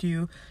 you could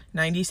do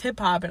 90s hip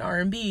hop and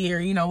R&B or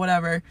you know,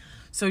 whatever.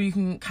 So you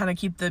can kind of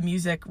keep the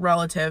music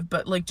relative,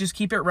 but like just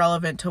keep it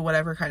relevant to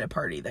whatever kind of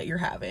party that you're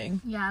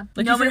having. Yeah.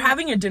 Like if you're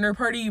having a dinner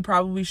party, you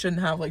probably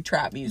shouldn't have like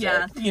trap music.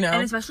 Yeah. You know?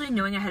 And especially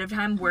knowing ahead of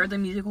time where the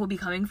music will be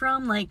coming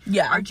from. Like, do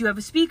you have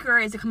a speaker?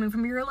 Is it coming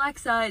from your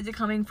Alexa? Is it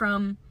coming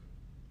from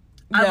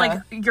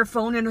like your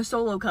phone in a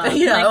solo cup?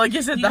 Yeah, like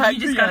is it that? You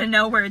just gotta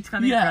know where it's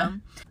coming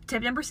from.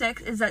 Tip number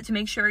 6 is that to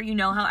make sure you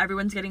know how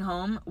everyone's getting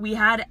home. We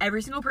had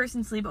every single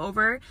person sleep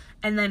over,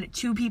 and then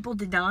 2 people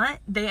did not.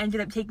 They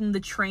ended up taking the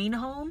train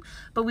home,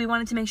 but we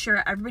wanted to make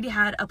sure everybody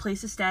had a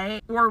place to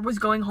stay or was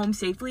going home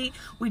safely.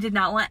 We did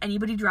not want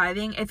anybody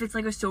driving. If it's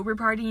like a sober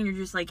party and you're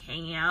just like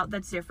hanging out,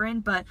 that's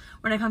different. But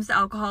when it comes to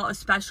alcohol,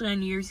 especially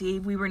on New Year's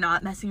Eve, we were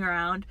not messing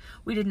around.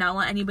 We did not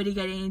want anybody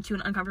getting into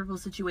an uncomfortable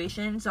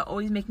situation. So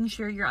always making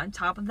sure you're on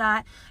top of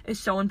that is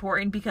so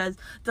important, because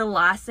the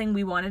last thing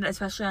we wanted,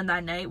 especially on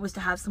that night, was to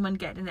have someone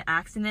get in an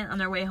accident on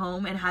their way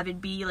home and have it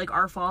be like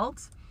our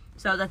fault.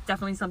 So that's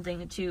definitely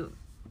something to,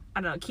 I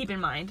don't know, keep in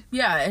mind.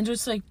 Yeah, and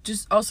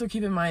just also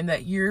keep in mind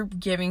that you're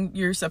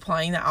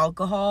supplying the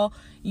alcohol.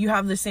 You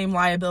have the same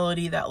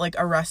liability that like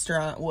a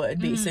restaurant would,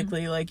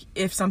 basically. Like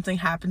if something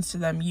happens to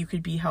them, you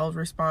could be held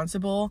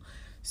responsible.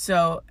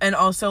 So, and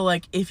also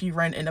like if you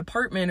rent an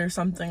apartment or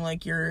something,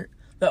 like the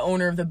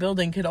owner of the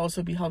building could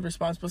also be held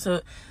responsible.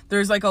 So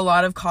there's like a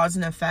lot of cause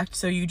and effect.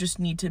 So you just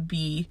need to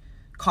be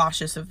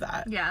cautious of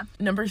that. Yeah.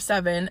 Number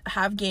 7,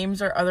 have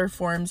games or other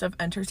forms of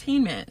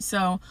entertainment.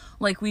 So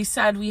like we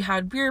said, we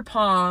had beer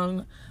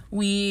pong,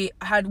 we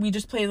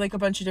just played like a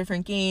bunch of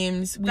different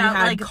games. We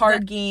had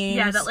card games.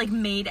 Yeah, that like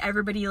made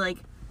everybody like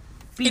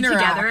be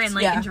together and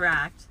like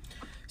interact.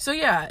 So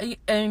yeah,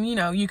 and you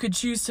know, you could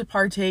choose to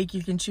partake,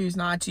 you can choose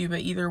not to,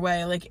 but either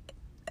way, like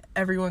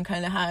everyone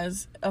kind of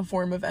has a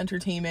form of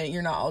entertainment.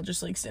 You're not all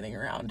just like sitting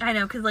around. I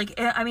know, because like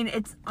I mean,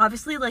 it's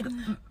obviously like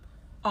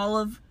all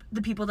of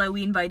the people that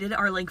we invited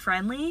are like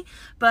friendly,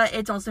 but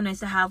it's also nice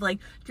to have like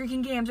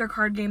drinking games or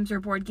card games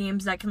or board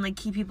games that can like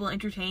keep people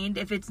entertained.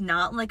 If it's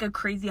not like a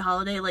crazy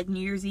holiday like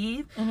New Year's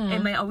Eve,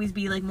 it might always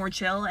be like more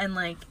chill, and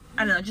like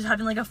I don't know, just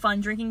having like a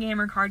fun drinking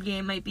game or card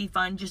game might be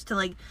fun, just to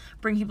like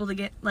bring people to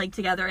get like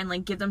together and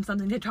like give them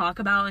something to talk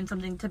about and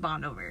something to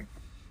bond over.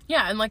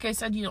 Yeah, and like I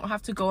said, you don't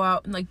have to go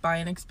out and like buy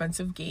an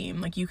expensive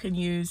game. Like you can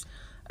use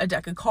a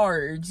deck of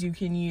cards, you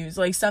can use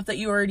like stuff that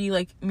you already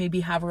like maybe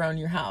have around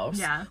your house.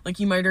 Yeah.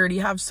 Like you might already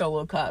have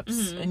solo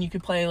cups and you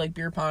could play like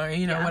beer pong,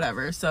 you know,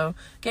 whatever. So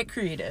get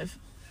creative.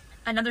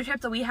 Another tip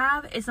that we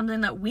have is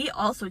something that we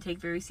also take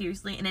very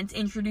seriously, and it's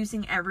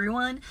introducing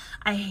everyone.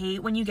 I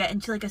hate when you get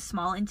into like a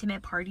small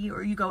intimate party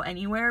or you go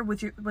anywhere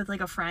with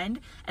like a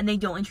friend and they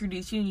don't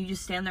introduce you and you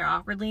just stand there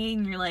awkwardly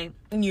and you're like,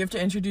 and you have to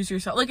introduce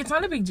yourself. Like it's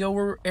not a big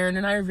deal. Aaron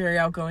and I are very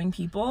outgoing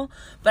people,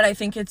 but I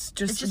think it's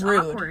just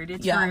rude. Awkward.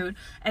 It's rude.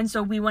 And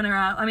so we went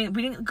around. I mean,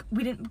 we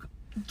didn't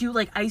do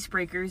like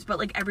icebreakers, but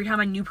like every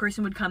time a new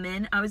person would come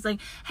in, I was like,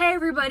 hey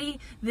everybody,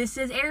 this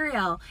is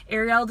Ariel,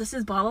 this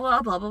is blah blah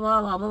blah blah blah blah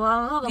blah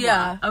blah blah blah.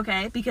 Yeah.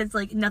 Okay, because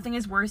like nothing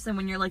is worse than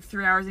when you're like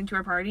 3 hours into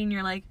a party and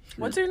you're like,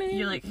 what's your name?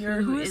 You're like,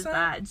 who is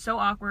that? It's so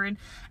awkward.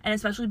 And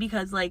especially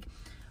because like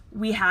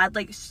we had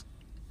like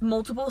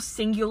multiple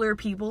singular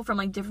people from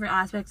like different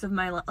aspects of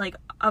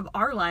of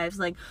our lives.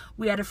 Like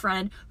we had a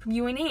friend from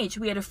UNH,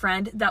 we had a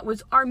friend that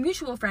was our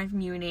mutual friend from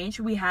UNH,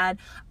 we had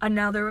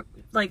another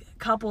like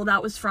couple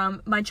that was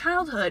from my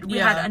childhood, we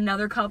had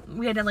another couple,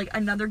 we had like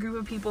another group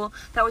of people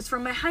that was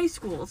from my high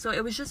school. So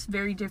it was just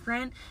very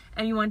different,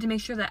 and you wanted to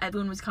make sure that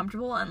everyone was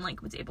comfortable and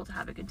like was able to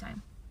have a good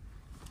time.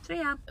 So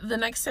yeah. The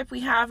next tip we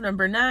have,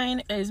 number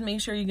 9, is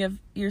make sure you give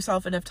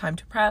yourself enough time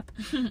to prep.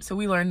 So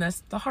we learned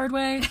this the hard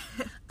way.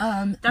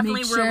 Definitely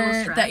make we're a little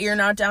sure stressed. that you're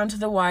not down to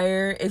the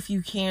wire. If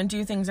you can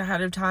do things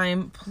ahead of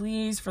time,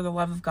 please, for the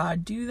love of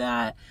God, do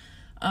that.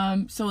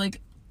 So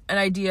like an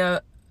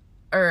idea,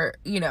 or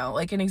you know,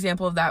 like an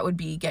example of that would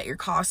be get your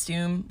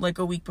costume like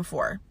a week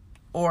before,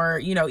 or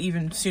you know,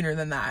 even sooner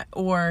than that.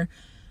 Or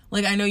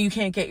like I know you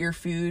can't get your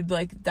food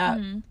like that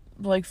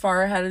like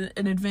far ahead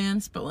in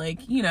advance, but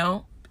like, you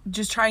know,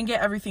 just try and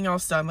get everything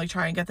else done. Like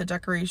try and get the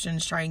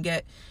decorations, try and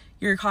get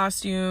your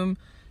costume,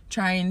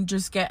 try and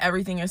just get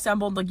everything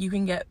assembled. Like you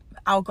can get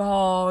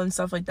alcohol and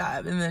stuff like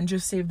that, and then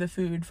just save the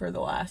food for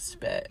the last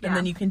bit, and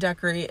then you can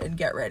decorate and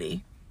get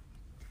ready.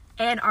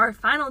 And our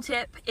final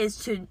tip is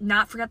to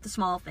not forget the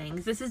small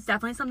things. This is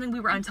definitely something we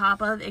were on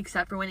top of,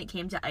 except for when it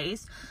came to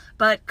ice.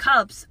 But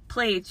cups,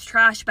 plates,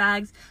 trash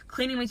bags,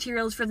 cleaning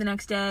materials for the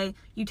next day,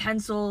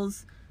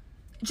 utensils,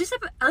 just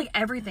like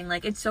everything.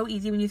 Like it's so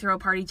easy when you throw a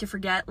party to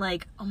forget,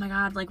 like, oh my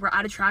god, like we're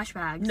out of trash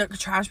bags. No,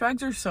 trash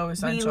bags are so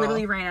essential. We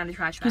literally ran out of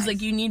trash bags because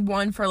like you need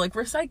one for like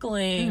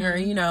recycling or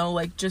you know,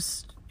 like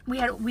just we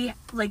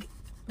like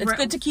it's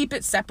good to keep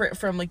it separate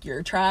from like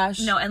your trash.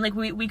 No, and like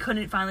we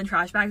couldn't find the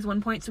trash bags at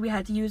one point, so we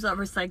had to use a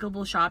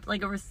recyclable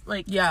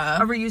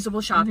a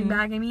reusable shopping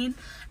bag, I mean.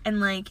 And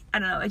like I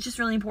don't know, it's just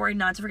really important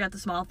not to forget the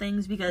small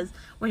things, because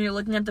when you're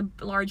looking at the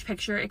large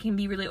picture it can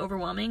be really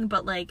overwhelming.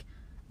 But like,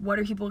 what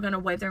are people going to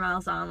wipe their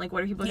mouths on? Like,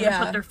 what are people going to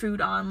put their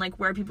food on? Like,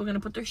 where are people going to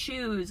put their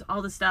shoes?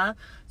 All this stuff.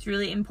 It's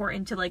really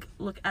important to, like,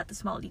 look at the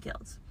small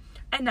details.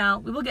 And now,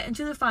 we will get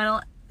into the final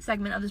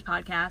segment of this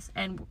podcast,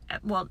 and,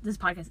 well, this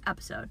podcast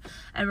episode.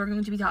 And we're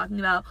going to be talking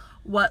about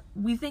what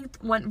we think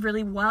went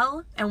really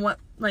well, and what,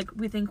 like,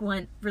 we think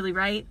went really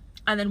right,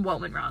 and then what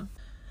went wrong.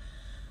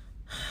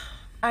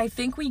 I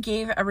think we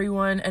gave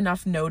everyone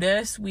enough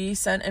notice. We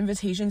sent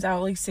invitations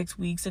out like 6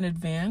 weeks in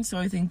advance, so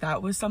I think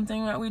that was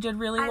something that we did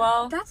really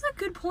well. That's a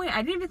good point.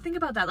 I didn't even think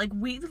about that. Like,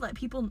 we let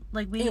people,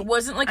 like, it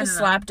wasn't like a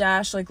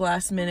slapdash, like,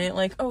 last minute,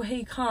 like, oh,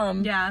 hey,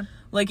 come. Yeah.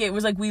 Like, it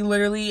was like we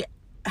literally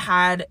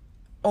had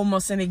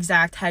almost an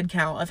exact head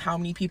count of how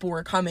many people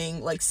were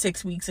coming, like,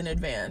 6 weeks in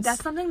advance.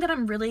 That's something that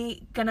I'm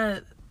really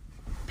gonna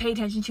pay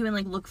attention to and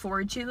like look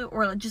forward to,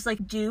 or just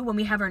like do when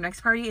we have our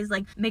next party, is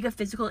like make a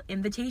physical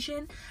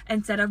invitation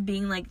instead of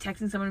being like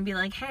texting someone and being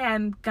like, hey,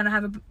 I'm gonna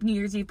have a New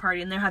Year's Eve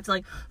party, and they have to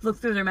like look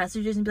through their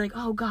messages and be like,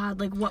 oh god,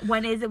 like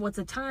when is it, what's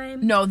the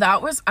time? No,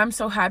 I'm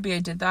so happy I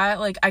did that.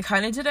 Like I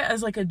kind of did it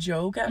as like a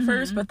joke at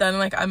first, but then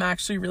like I'm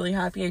actually really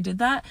happy I did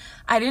that.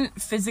 I didn't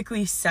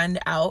physically send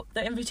out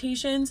the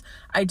invitations.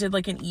 I did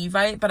like an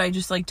evite, but I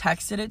just like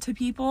texted it to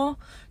people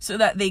so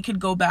that they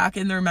could go back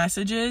in their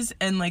messages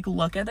and like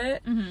look at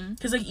it,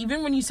 because like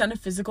even when you send a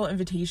physical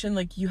invitation,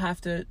 like you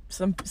have to,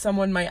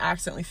 someone might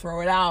accidentally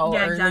throw it out,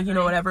 or like, you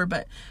know, whatever,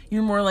 but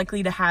you're more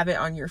likely to have it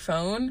on your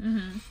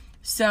phone.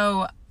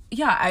 So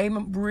yeah,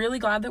 I'm really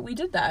glad that we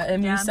did that.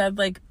 And we said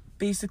like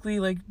basically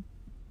like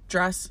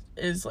dress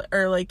is,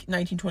 or like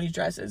 1920s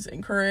dress is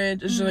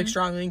encouraged, it's just like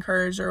strongly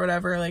encouraged or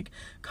whatever, like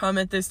come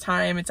at this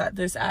time, it's at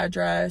this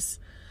address.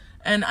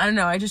 And I don't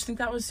know, I just think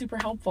that was super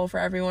helpful for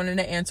everyone, and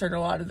it answered a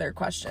lot of their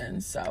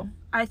questions. So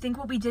I think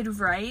what we did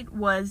right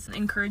was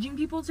encouraging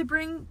people to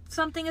bring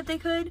something if they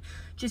could,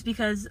 just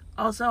because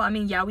also, I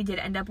mean, yeah, we did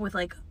end up with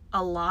like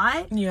a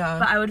lot,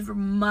 but I would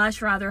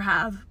much rather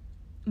have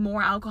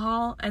more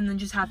alcohol and then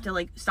just have to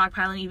like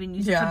stockpile and even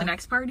use it for the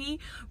next party,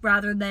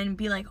 rather than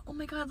be like, oh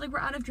my god, like we're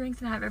out of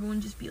drinks, and have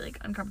everyone just be like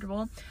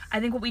uncomfortable.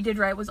 I think what we did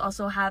right was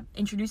also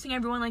introducing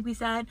everyone, like we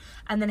said,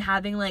 and then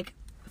having like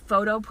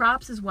photo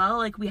props as well.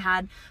 Like we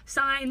had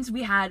signs,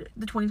 we had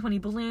the 2020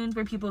 balloons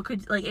where people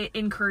could like, it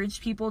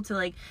encouraged people to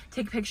like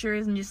take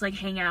pictures and just like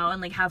hang out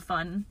and like have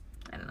fun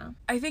I don't know.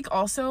 I think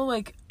also,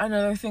 like,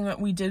 another thing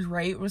that we did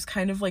right was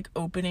kind of, like,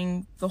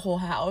 opening the whole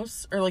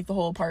house or, like, the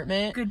whole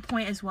apartment. Good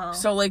point as well.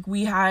 So, like,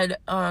 we had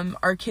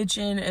our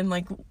kitchen and,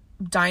 like,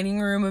 dining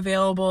room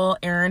available.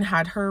 Erin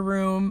had her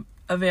room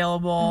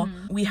available.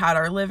 We had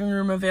our living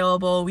room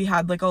available. We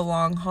had, like, a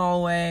long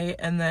hallway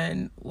and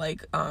then,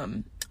 like,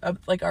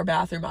 our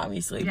bathroom,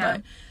 obviously. Yeah.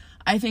 But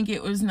I think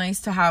it was nice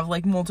to have,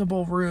 like,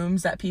 multiple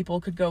rooms that people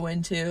could go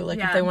into. Like,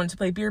 if they wanted to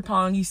play beer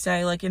pong, you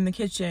stay, like, in the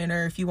kitchen.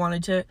 Or if you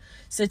wanted to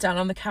sit down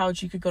on the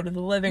couch, you could go to the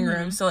living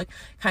room. So, like,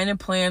 kind of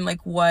plan,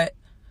 like, what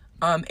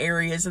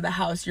areas of the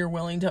house you're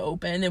willing to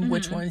open and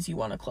which ones you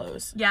want to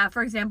close. Yeah,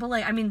 for example,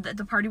 like, I mean,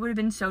 the party would have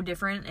been so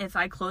different if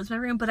I closed my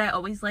room, but I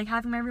always like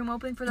having my room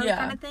open for those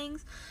kind of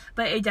things.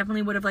 But it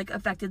definitely would have, like,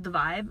 affected the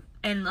vibe.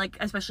 And, like,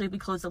 especially if we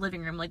closed the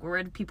living room, like,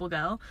 where did people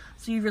go?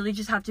 So you really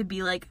just have to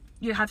be, like,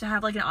 you have to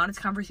have, like, an honest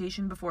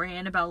conversation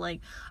beforehand about,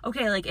 like,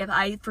 okay, like, if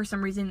I, for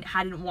some reason,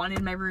 hadn't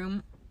wanted my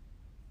room,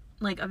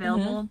 like,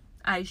 available,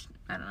 I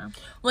don't know.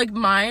 Like,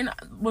 mine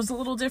was a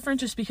little different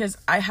just because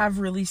I have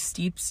really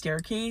steep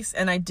staircase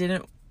and I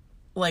didn't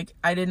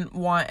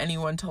want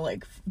anyone to,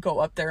 like, go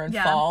up there and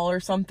fall or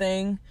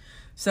something.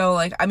 So,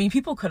 like, I mean,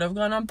 people could have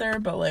gone up there,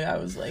 but, like, I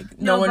was like,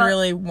 no one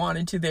really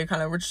wanted to. They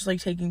kind of were just,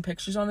 like, taking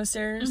pictures on the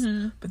stairs,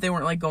 but they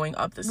weren't, like, going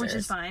up the stairs. Which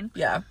is fine.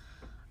 Yeah.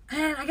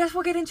 And I guess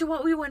we'll get into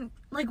what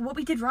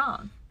we did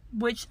wrong.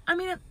 Which, I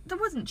mean, there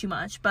wasn't too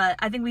much, but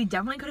I think we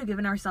definitely could have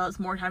given ourselves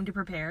more time to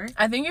prepare.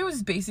 I think it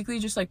was basically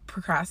just, like,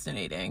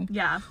 procrastinating.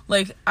 Yeah.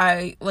 Like,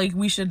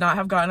 we should not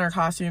have gotten our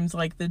costumes,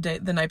 like,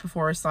 the night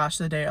before /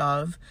 the day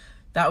of.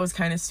 That was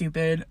kind of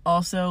stupid.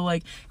 Also,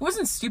 like, it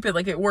wasn't stupid,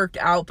 like, it worked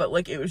out, but,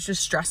 like, it was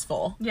just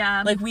stressful.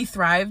 Yeah. Like, we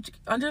thrived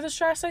under the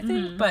stress, I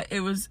think, but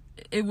it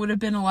would have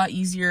been a lot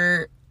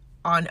easier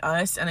on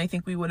us, and I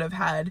think we would have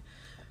had,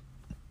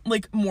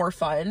 like, more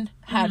fun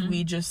had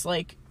we just,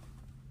 like,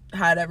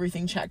 had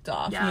everything checked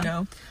off, you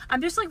know?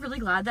 I'm just, like, really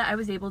glad that I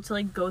was able to,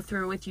 like, go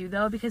through with you,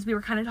 though, because we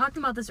were kind of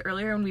talking about this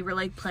earlier when we were,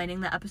 like,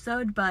 planning the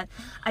episode, but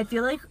I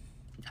feel like,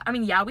 I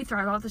mean, yeah, we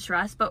thrive off the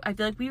stress, but I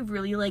feel like we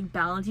really, like,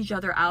 balance each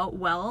other out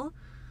well.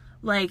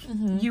 Like,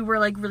 you were,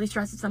 like, really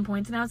stressed at some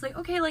points, and I was like,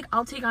 okay, like,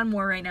 I'll take on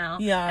more right now.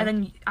 Yeah. And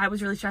then I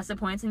was really stressed at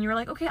points, and you were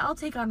like, okay, I'll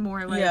take on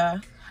more. Like, yeah.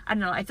 I don't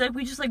know. I feel like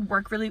we just, like,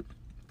 work really...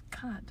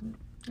 God,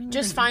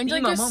 just find,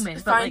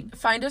 like,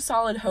 find a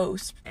solid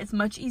host. It's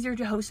much easier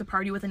to host a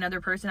party with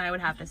another person, I would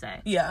have to say.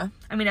 Yeah.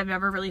 I mean, I've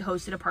never really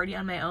hosted a party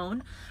on my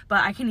own,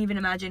 but I can even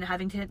imagine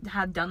having to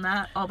have done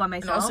that all by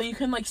myself. And also, you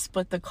can, like,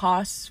 split the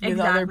costs with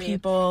other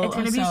people. It's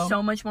gonna be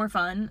so much more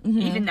fun,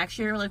 even next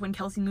year, like, when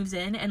Kelsey moves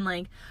in, and,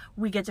 like,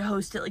 we get to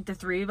host it, like, the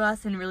three of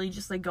us, and really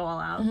just, like, go all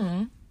out.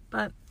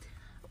 But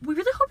we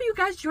really hope you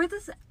guys enjoyed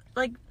this,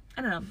 like,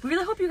 I don't know. We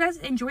really hope you guys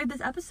enjoyed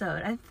this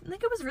episode. I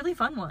think it was a really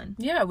fun one.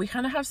 Yeah, we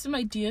kind of have some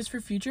ideas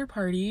for future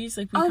parties.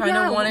 Like, we kind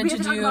of wanted to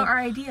talk do about our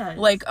ideas.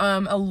 Like,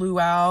 a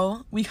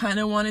luau. We kind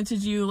of wanted to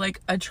do,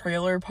 like, a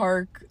trailer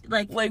park,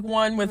 like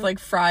one with, like,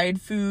 fried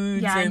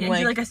foods. Yeah, and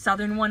like, do, like, a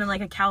southern one and,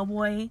 like, a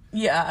cowboy.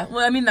 Yeah.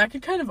 Well, I mean, that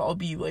could kind of all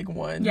be, like,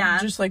 one. Yeah.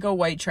 Just, like, a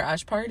white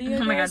trash party,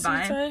 Oh my god,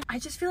 bye. I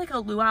just feel like a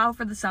luau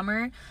for the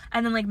summer,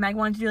 and then, like, Meg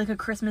wanted to do, like, a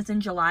Christmas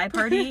in July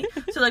party,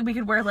 so, like, we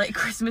could wear, like,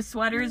 Christmas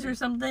sweaters or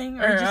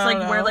something, or just, like,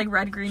 wear, like,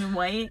 red, green, and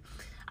white.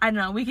 I don't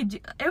know, we could do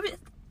it.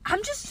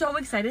 I'm just so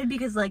excited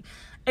because, like,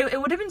 it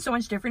would have been so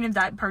much different if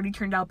that party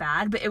turned out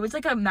bad, but it was,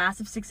 like, a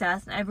massive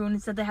success, and everyone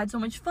said they had so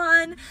much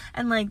fun,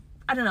 and, like,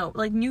 I don't know,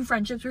 like, new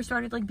friendships were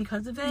started, like,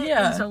 because of it.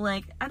 Yeah. And so,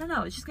 like, I don't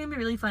know, it's just gonna be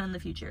really fun in the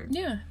future.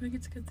 Yeah, I think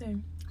it's a good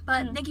thing.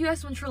 But thank you guys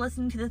so much for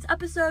listening to this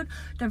episode.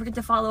 Don't forget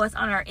to follow us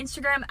on our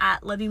Instagram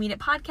at Love You Mean It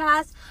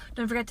Podcast.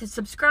 Don't forget to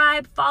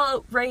subscribe,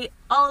 follow, rate,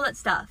 all of that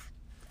stuff.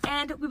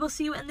 And we will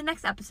see you in the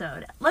next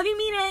episode. Love you,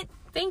 mean it.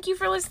 Thank you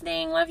for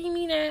listening. Love you,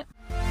 mean it.